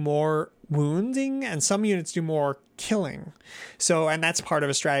way, do more wounding, and some units do more killing. So, and that's part of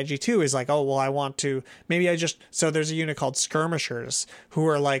a strategy too, is I want to, so there's a unit called skirmishers who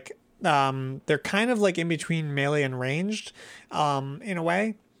are they're kind of in between melee and ranged, in a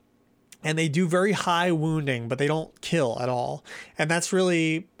way. And they do very high wounding, but they don't kill at all. And that's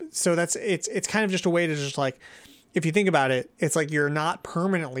really, so it's kind of just a way to just if you think about it, it's you're not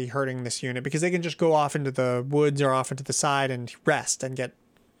permanently hurting this unit because they can just go off into the woods or off into the side and rest and get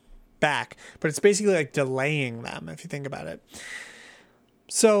back. But it's basically delaying them, if you think about it.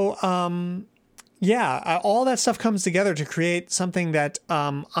 So, yeah, all that stuff comes together to create something that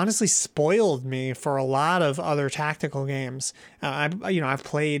honestly spoiled me for a lot of other tactical games. I've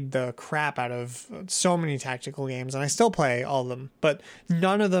played the crap out of so many tactical games, and I still play all of them, but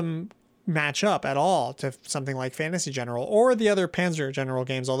none of them match up at all to something like Fantasy General or the other Panzer General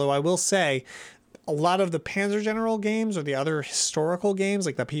games. Although I will say, a lot of the Panzer General games or the other historical games,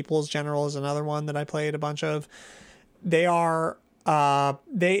 like the People's General is another one that I played a bunch of. They are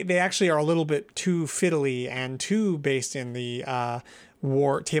they actually are a little bit too fiddly and too based in the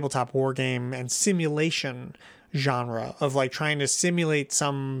tabletop war game and simulation genre of like trying to simulate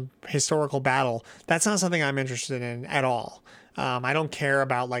some historical battle. That's not something I'm interested in at all. I don't care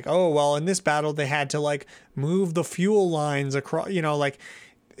about like, oh well, in this battle they had to like move the fuel lines across, like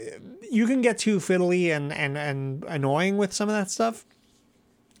you can get too fiddly and annoying with some of that stuff.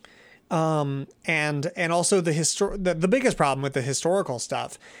 And also the biggest problem with the historical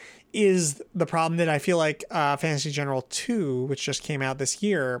stuff is the problem that I feel like Fantasy General 2, which just came out this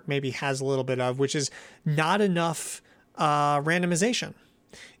year, maybe has a little bit of, which is not enough randomization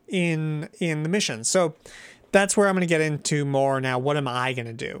in the mission. So that's where I'm going to get into more now. What am I going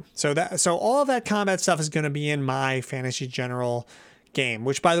to do? So all of that combat stuff is going to be in my Fantasy General game,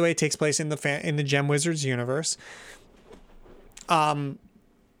 which by the way takes place in the Gem Wizards universe. I'm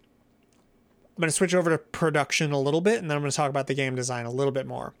going to switch over to production a little bit, and then I'm going to talk about the game design a little bit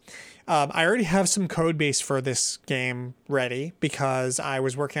more. I already have some code base for this game ready because I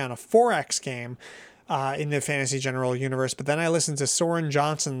was working on a 4X game in the Fantasy General universe, but then I listened to Soren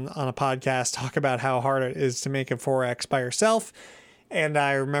Johnson on a podcast talk about how hard it is to make a 4X by yourself. And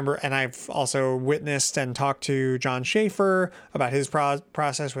I remember, and I've also witnessed and talked to John Schaefer about his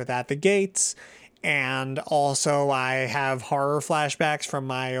process with At the Gates. And also I have horror flashbacks from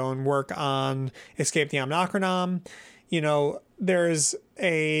my own work on Escape the Omnocronom. There's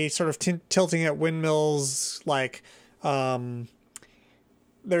a sort of tilting at windmills, like,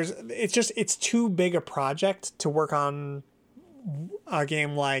 it's too big a project to work on a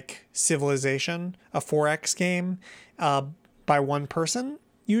game like Civilization, a 4X game, by one person,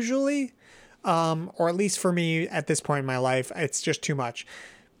 usually. Or at least for me at this point in my life, it's just too much.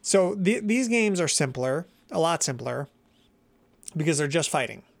 So these games are simpler, a lot simpler, because they're just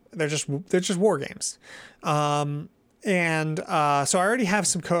fighting. They're just war games. So I already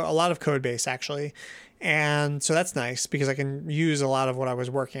have a lot of code base actually. And so that's nice because I can use a lot of what I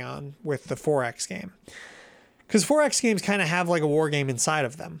was working on with the 4X game. Because 4X games kind of have like a war game inside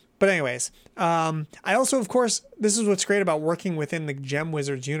of them. But anyways, I also, of course, this is what's great about working within the Gem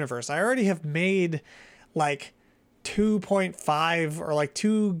Wizards universe. I already have made like 2.5 or like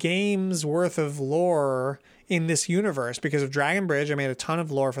 2 games worth of lore in this universe because of Dragon Bridge. I made a ton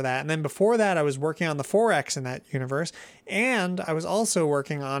of lore for that. And then before that, I was working on the 4X in that universe. And I was also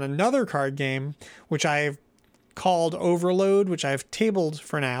working on another card game, which I've called Overload, which I've tabled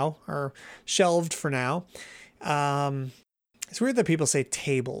for now or shelved for now. It's weird that people say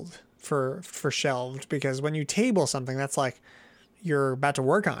tabled for shelved, because when you table something, that's like you're about to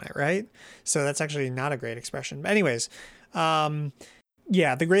work on it, right? So that's actually not a great expression. But anyways, the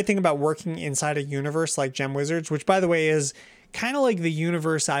great thing about working inside a universe like Gem Wizards, which by the way is kind of like the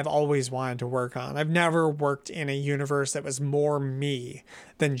universe I've always wanted to work on. I've never worked in a universe that was more me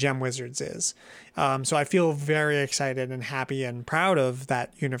than Gem Wizards is. So I feel very excited and happy and proud of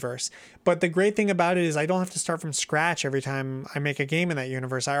that universe. But the great thing about it is I don't have to start from scratch every time I make a game in that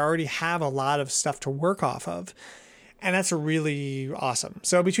universe. I already have a lot of stuff to work off of. And that's really awesome.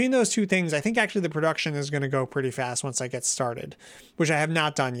 So between those two things, I think actually the production is going to go pretty fast once I get started, which I have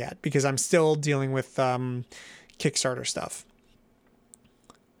not done yet because I'm still dealing with Kickstarter stuff.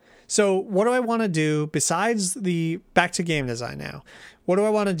 So what do I want to do besides back to game design now? What do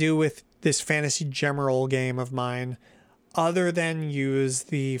I want to do with this Fantasy General game of mine other than use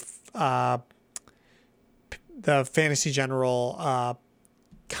the Fantasy General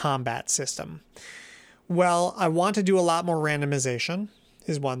combat system? Well, I want to do a lot more randomization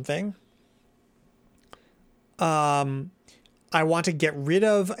is one thing. I want to get rid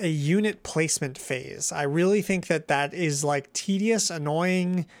of a unit placement phase. I really think that is like tedious,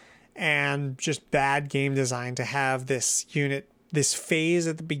 annoying, and just bad game design to have this phase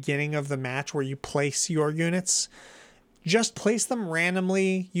at the beginning of the match where you place your units. Just place them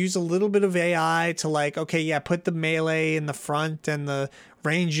randomly, use a little bit of AI to like, okay, yeah, put the melee in the front and the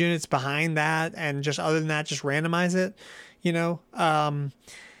range units behind that. And just other than that, just randomize it,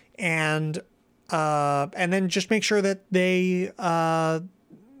 and then just make sure that they,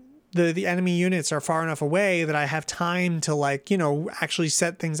 the enemy units are far enough away that I have time to actually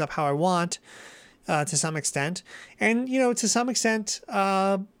set things up how I want. to some extent. And, to some extent,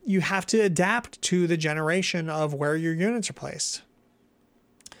 you have to adapt to the generation of where your units are placed.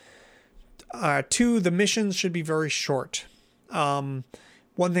 2, the missions should be very short.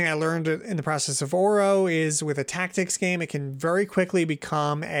 One thing I learned in the process of Oro is with a tactics game, it can very quickly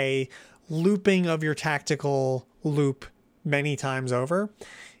become a looping of your tactical loop many times over.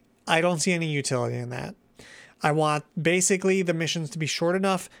 I don't see any utility in that. I want basically the missions to be short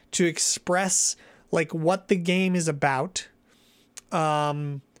enough to express like what the game is about.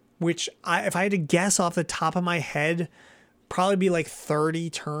 Which if I had to guess off the top of my head, probably be like 30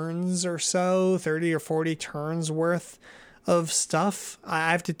 turns or so, 30 or 40 turns worth of stuff.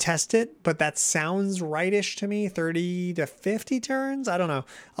 I have to test it, but that sounds rightish to me. 30 to 50 turns. I don't know.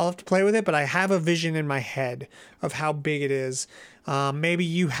 I'll have to play with it, but I have a vision in my head of how big it is. Maybe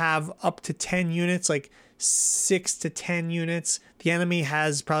you have up to 10 units, like 6 to 10 units. The enemy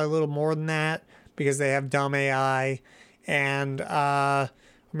has probably a little more than that because they have dumb AI, and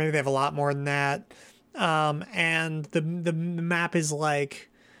maybe they have a lot more than that. And the map is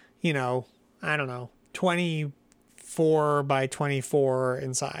like, I don't know, 24 by 24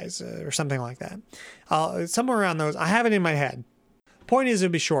 in size or something like that. Somewhere around those. I have it in my head. Point is,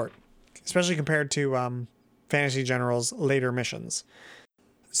 it'd be short, especially compared to Fantasy General's later missions.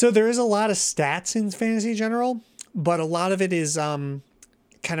 So there is a lot of stats in Fantasy General, but a lot of it is kind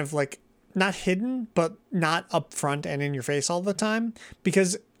of like not hidden, but not upfront and in your face all the time.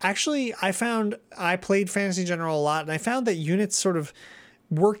 Because actually, I played Fantasy General a lot, and I found that units sort of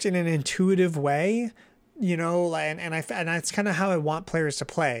worked in an intuitive way, and that's kind of how I want players to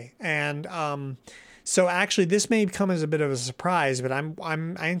play. And so actually, this may come as a bit of a surprise, but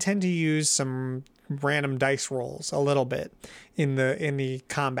I intend to use some random dice rolls a little bit in the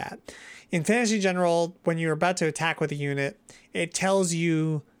combat. In Fantasy General, when you're about to attack with a unit, it tells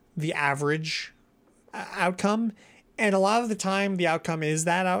you the average outcome, and a lot of the time the outcome is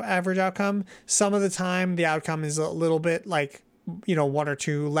that average outcome. Some of the time the outcome is a little bit like, 1 or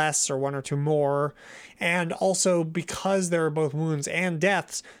 2 less or 1 or 2 more. And also, because there are both wounds and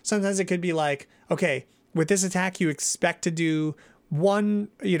deaths, sometimes it could be like, okay, with this attack you expect to do one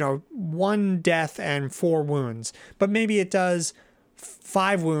death and 4 wounds, but maybe it does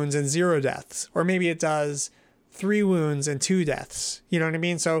 5 wounds and 0 deaths, or maybe it does 3 wounds and 2 deaths. You know what I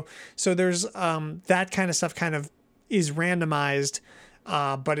mean? So there's that kind of stuff kind of is randomized,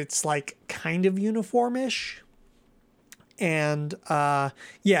 but it's like kind of uniformish. And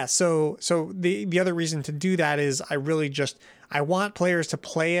so the other reason to do that is I want players to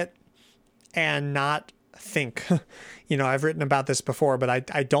play it and not think. I've written about this before, but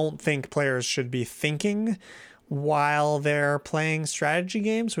I don't think players should be thinking while they're playing strategy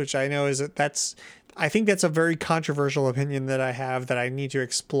games, which I know I think that's a very controversial opinion that I have that I need to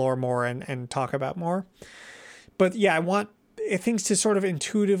explore more and talk about more. But yeah, I want things to sort of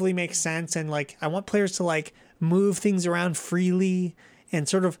intuitively make sense, and like I want players to like move things around freely and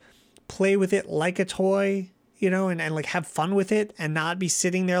sort of play with it like a toy, and like have fun with it and not be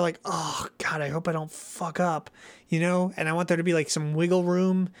sitting there like, oh God, I hope I don't fuck up, and I want there to be like some wiggle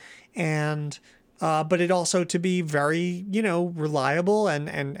room, and but it also to be very, reliable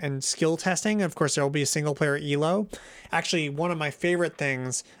and skill testing. Of course, there will be a single player ELO. Actually, one of my favorite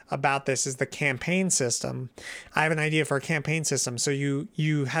things about this is the campaign system. I have an idea for a campaign system. So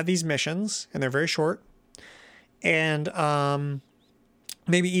you have these missions, and they're very short, and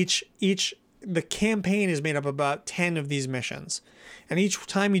maybe the campaign is made up of about 10 of these missions. And each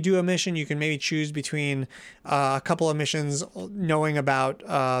time you do a mission, you can maybe choose between a couple of missions, knowing about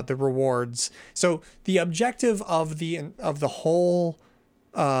the rewards. So the objective of the whole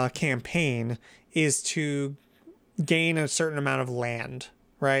campaign is to gain a certain amount of land,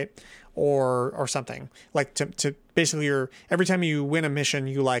 right? Or something like to basically every time you win a mission,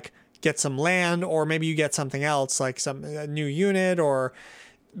 you like get some land, or maybe you get something else like a new unit, or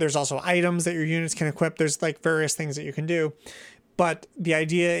there's also items that your units can equip. There's like various things that you can do. But the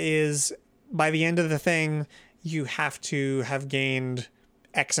idea is by the end of the thing, you have to have gained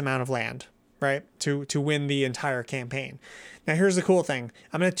X amount of land, right? To win the entire campaign. Now, here's the cool thing.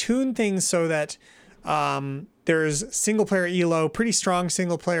 I'm going to tune things so that there's single player ELO, pretty strong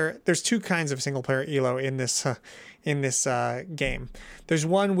single player. There's 2 kinds of single player ELO in this game. There's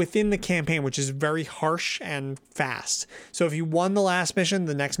one within the campaign, which is very harsh and fast. So if you won the last mission,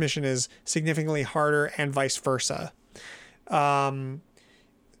 the next mission is significantly harder, and vice versa.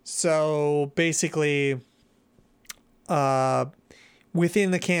 So basically,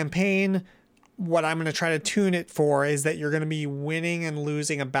 within the campaign, what I'm going to try to tune it for is that you're going to be winning and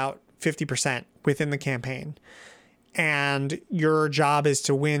losing about 50% within the campaign. and your job is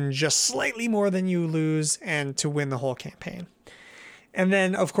to win just slightly more than you lose and to win the whole campaign. And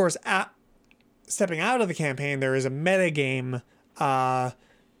then, of course, stepping out of the campaign, there is a metagame,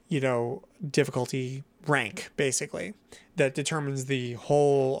 difficulty rank, basically, that determines the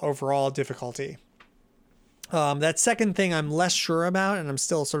whole overall difficulty. That second thing I'm less sure about, and I'm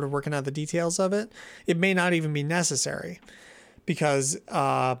still sort of working out the details of it. It may not even be necessary, because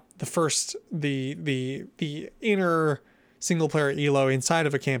the inner single player elo inside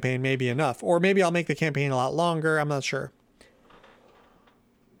of a campaign may be enough, or maybe I'll make the campaign a lot longer. I'm not sure.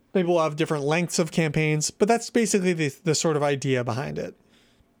 Maybe we'll have different lengths of campaigns, but that's basically the sort of idea behind it.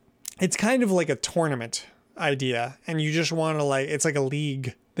 It's kind of like a tournament idea, and you just want to it's like a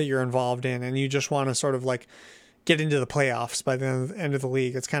league that you're involved in, and you just want to sort of get into the playoffs by the end of the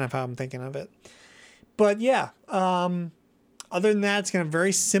league. It's kind of how I'm thinking of it. But yeah, other than that, it's going to be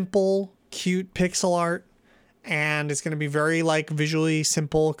very simple, cute pixel art, and it's going to be very visually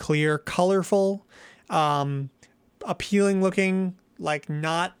simple, clear, colorful, appealing looking,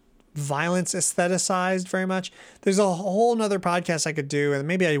 not violence aestheticized very much. There's a whole nother podcast I could do, and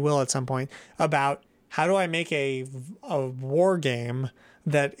maybe I will at some point, about how do I make a war game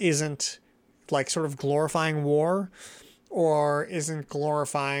that isn't sort of glorifying war, or isn't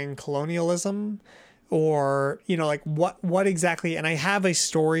glorifying colonialism, or what exactly. And I have a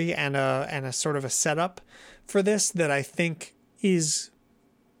story and a sort of a setup for this that I think is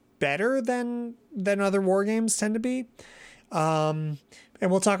better than other war games tend to be. And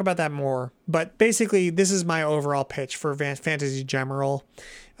we'll talk about that more. But basically, this is my overall pitch for Fantasy General.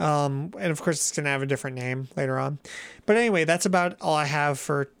 And of course, it's going to have a different name later on. But anyway, that's about all I have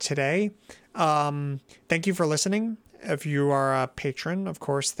for today. Thank you for listening. If you are a patron, of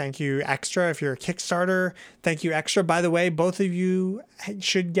course, thank you extra. If you're a Kickstarter, thank you extra. By the way, both of you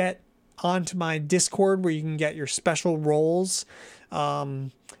should get onto my Discord where you can get your special roles.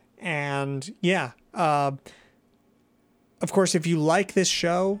 Of course, if you like this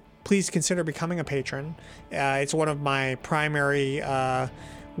show, please consider becoming a patron. It's one of my primary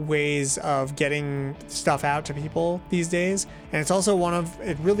ways of getting stuff out to people these days. And it's also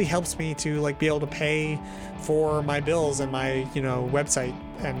it really helps me to be able to pay for my bills and my, website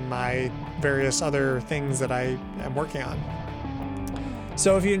and my various other things that I am working on.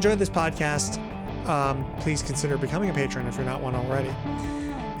 So if you enjoyed this podcast, please consider becoming a patron if you're not one already.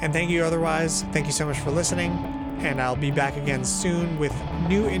 And thank you otherwise. Thank you so much for listening. And I'll be back again soon with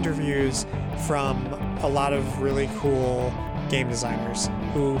new interviews from a lot of really cool game designers,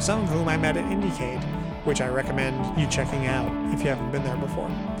 some of whom I met at Indiecade, which I recommend you checking out if you haven't been there before.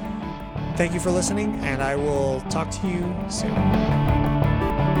 Thank you for listening, and I will talk to you soon.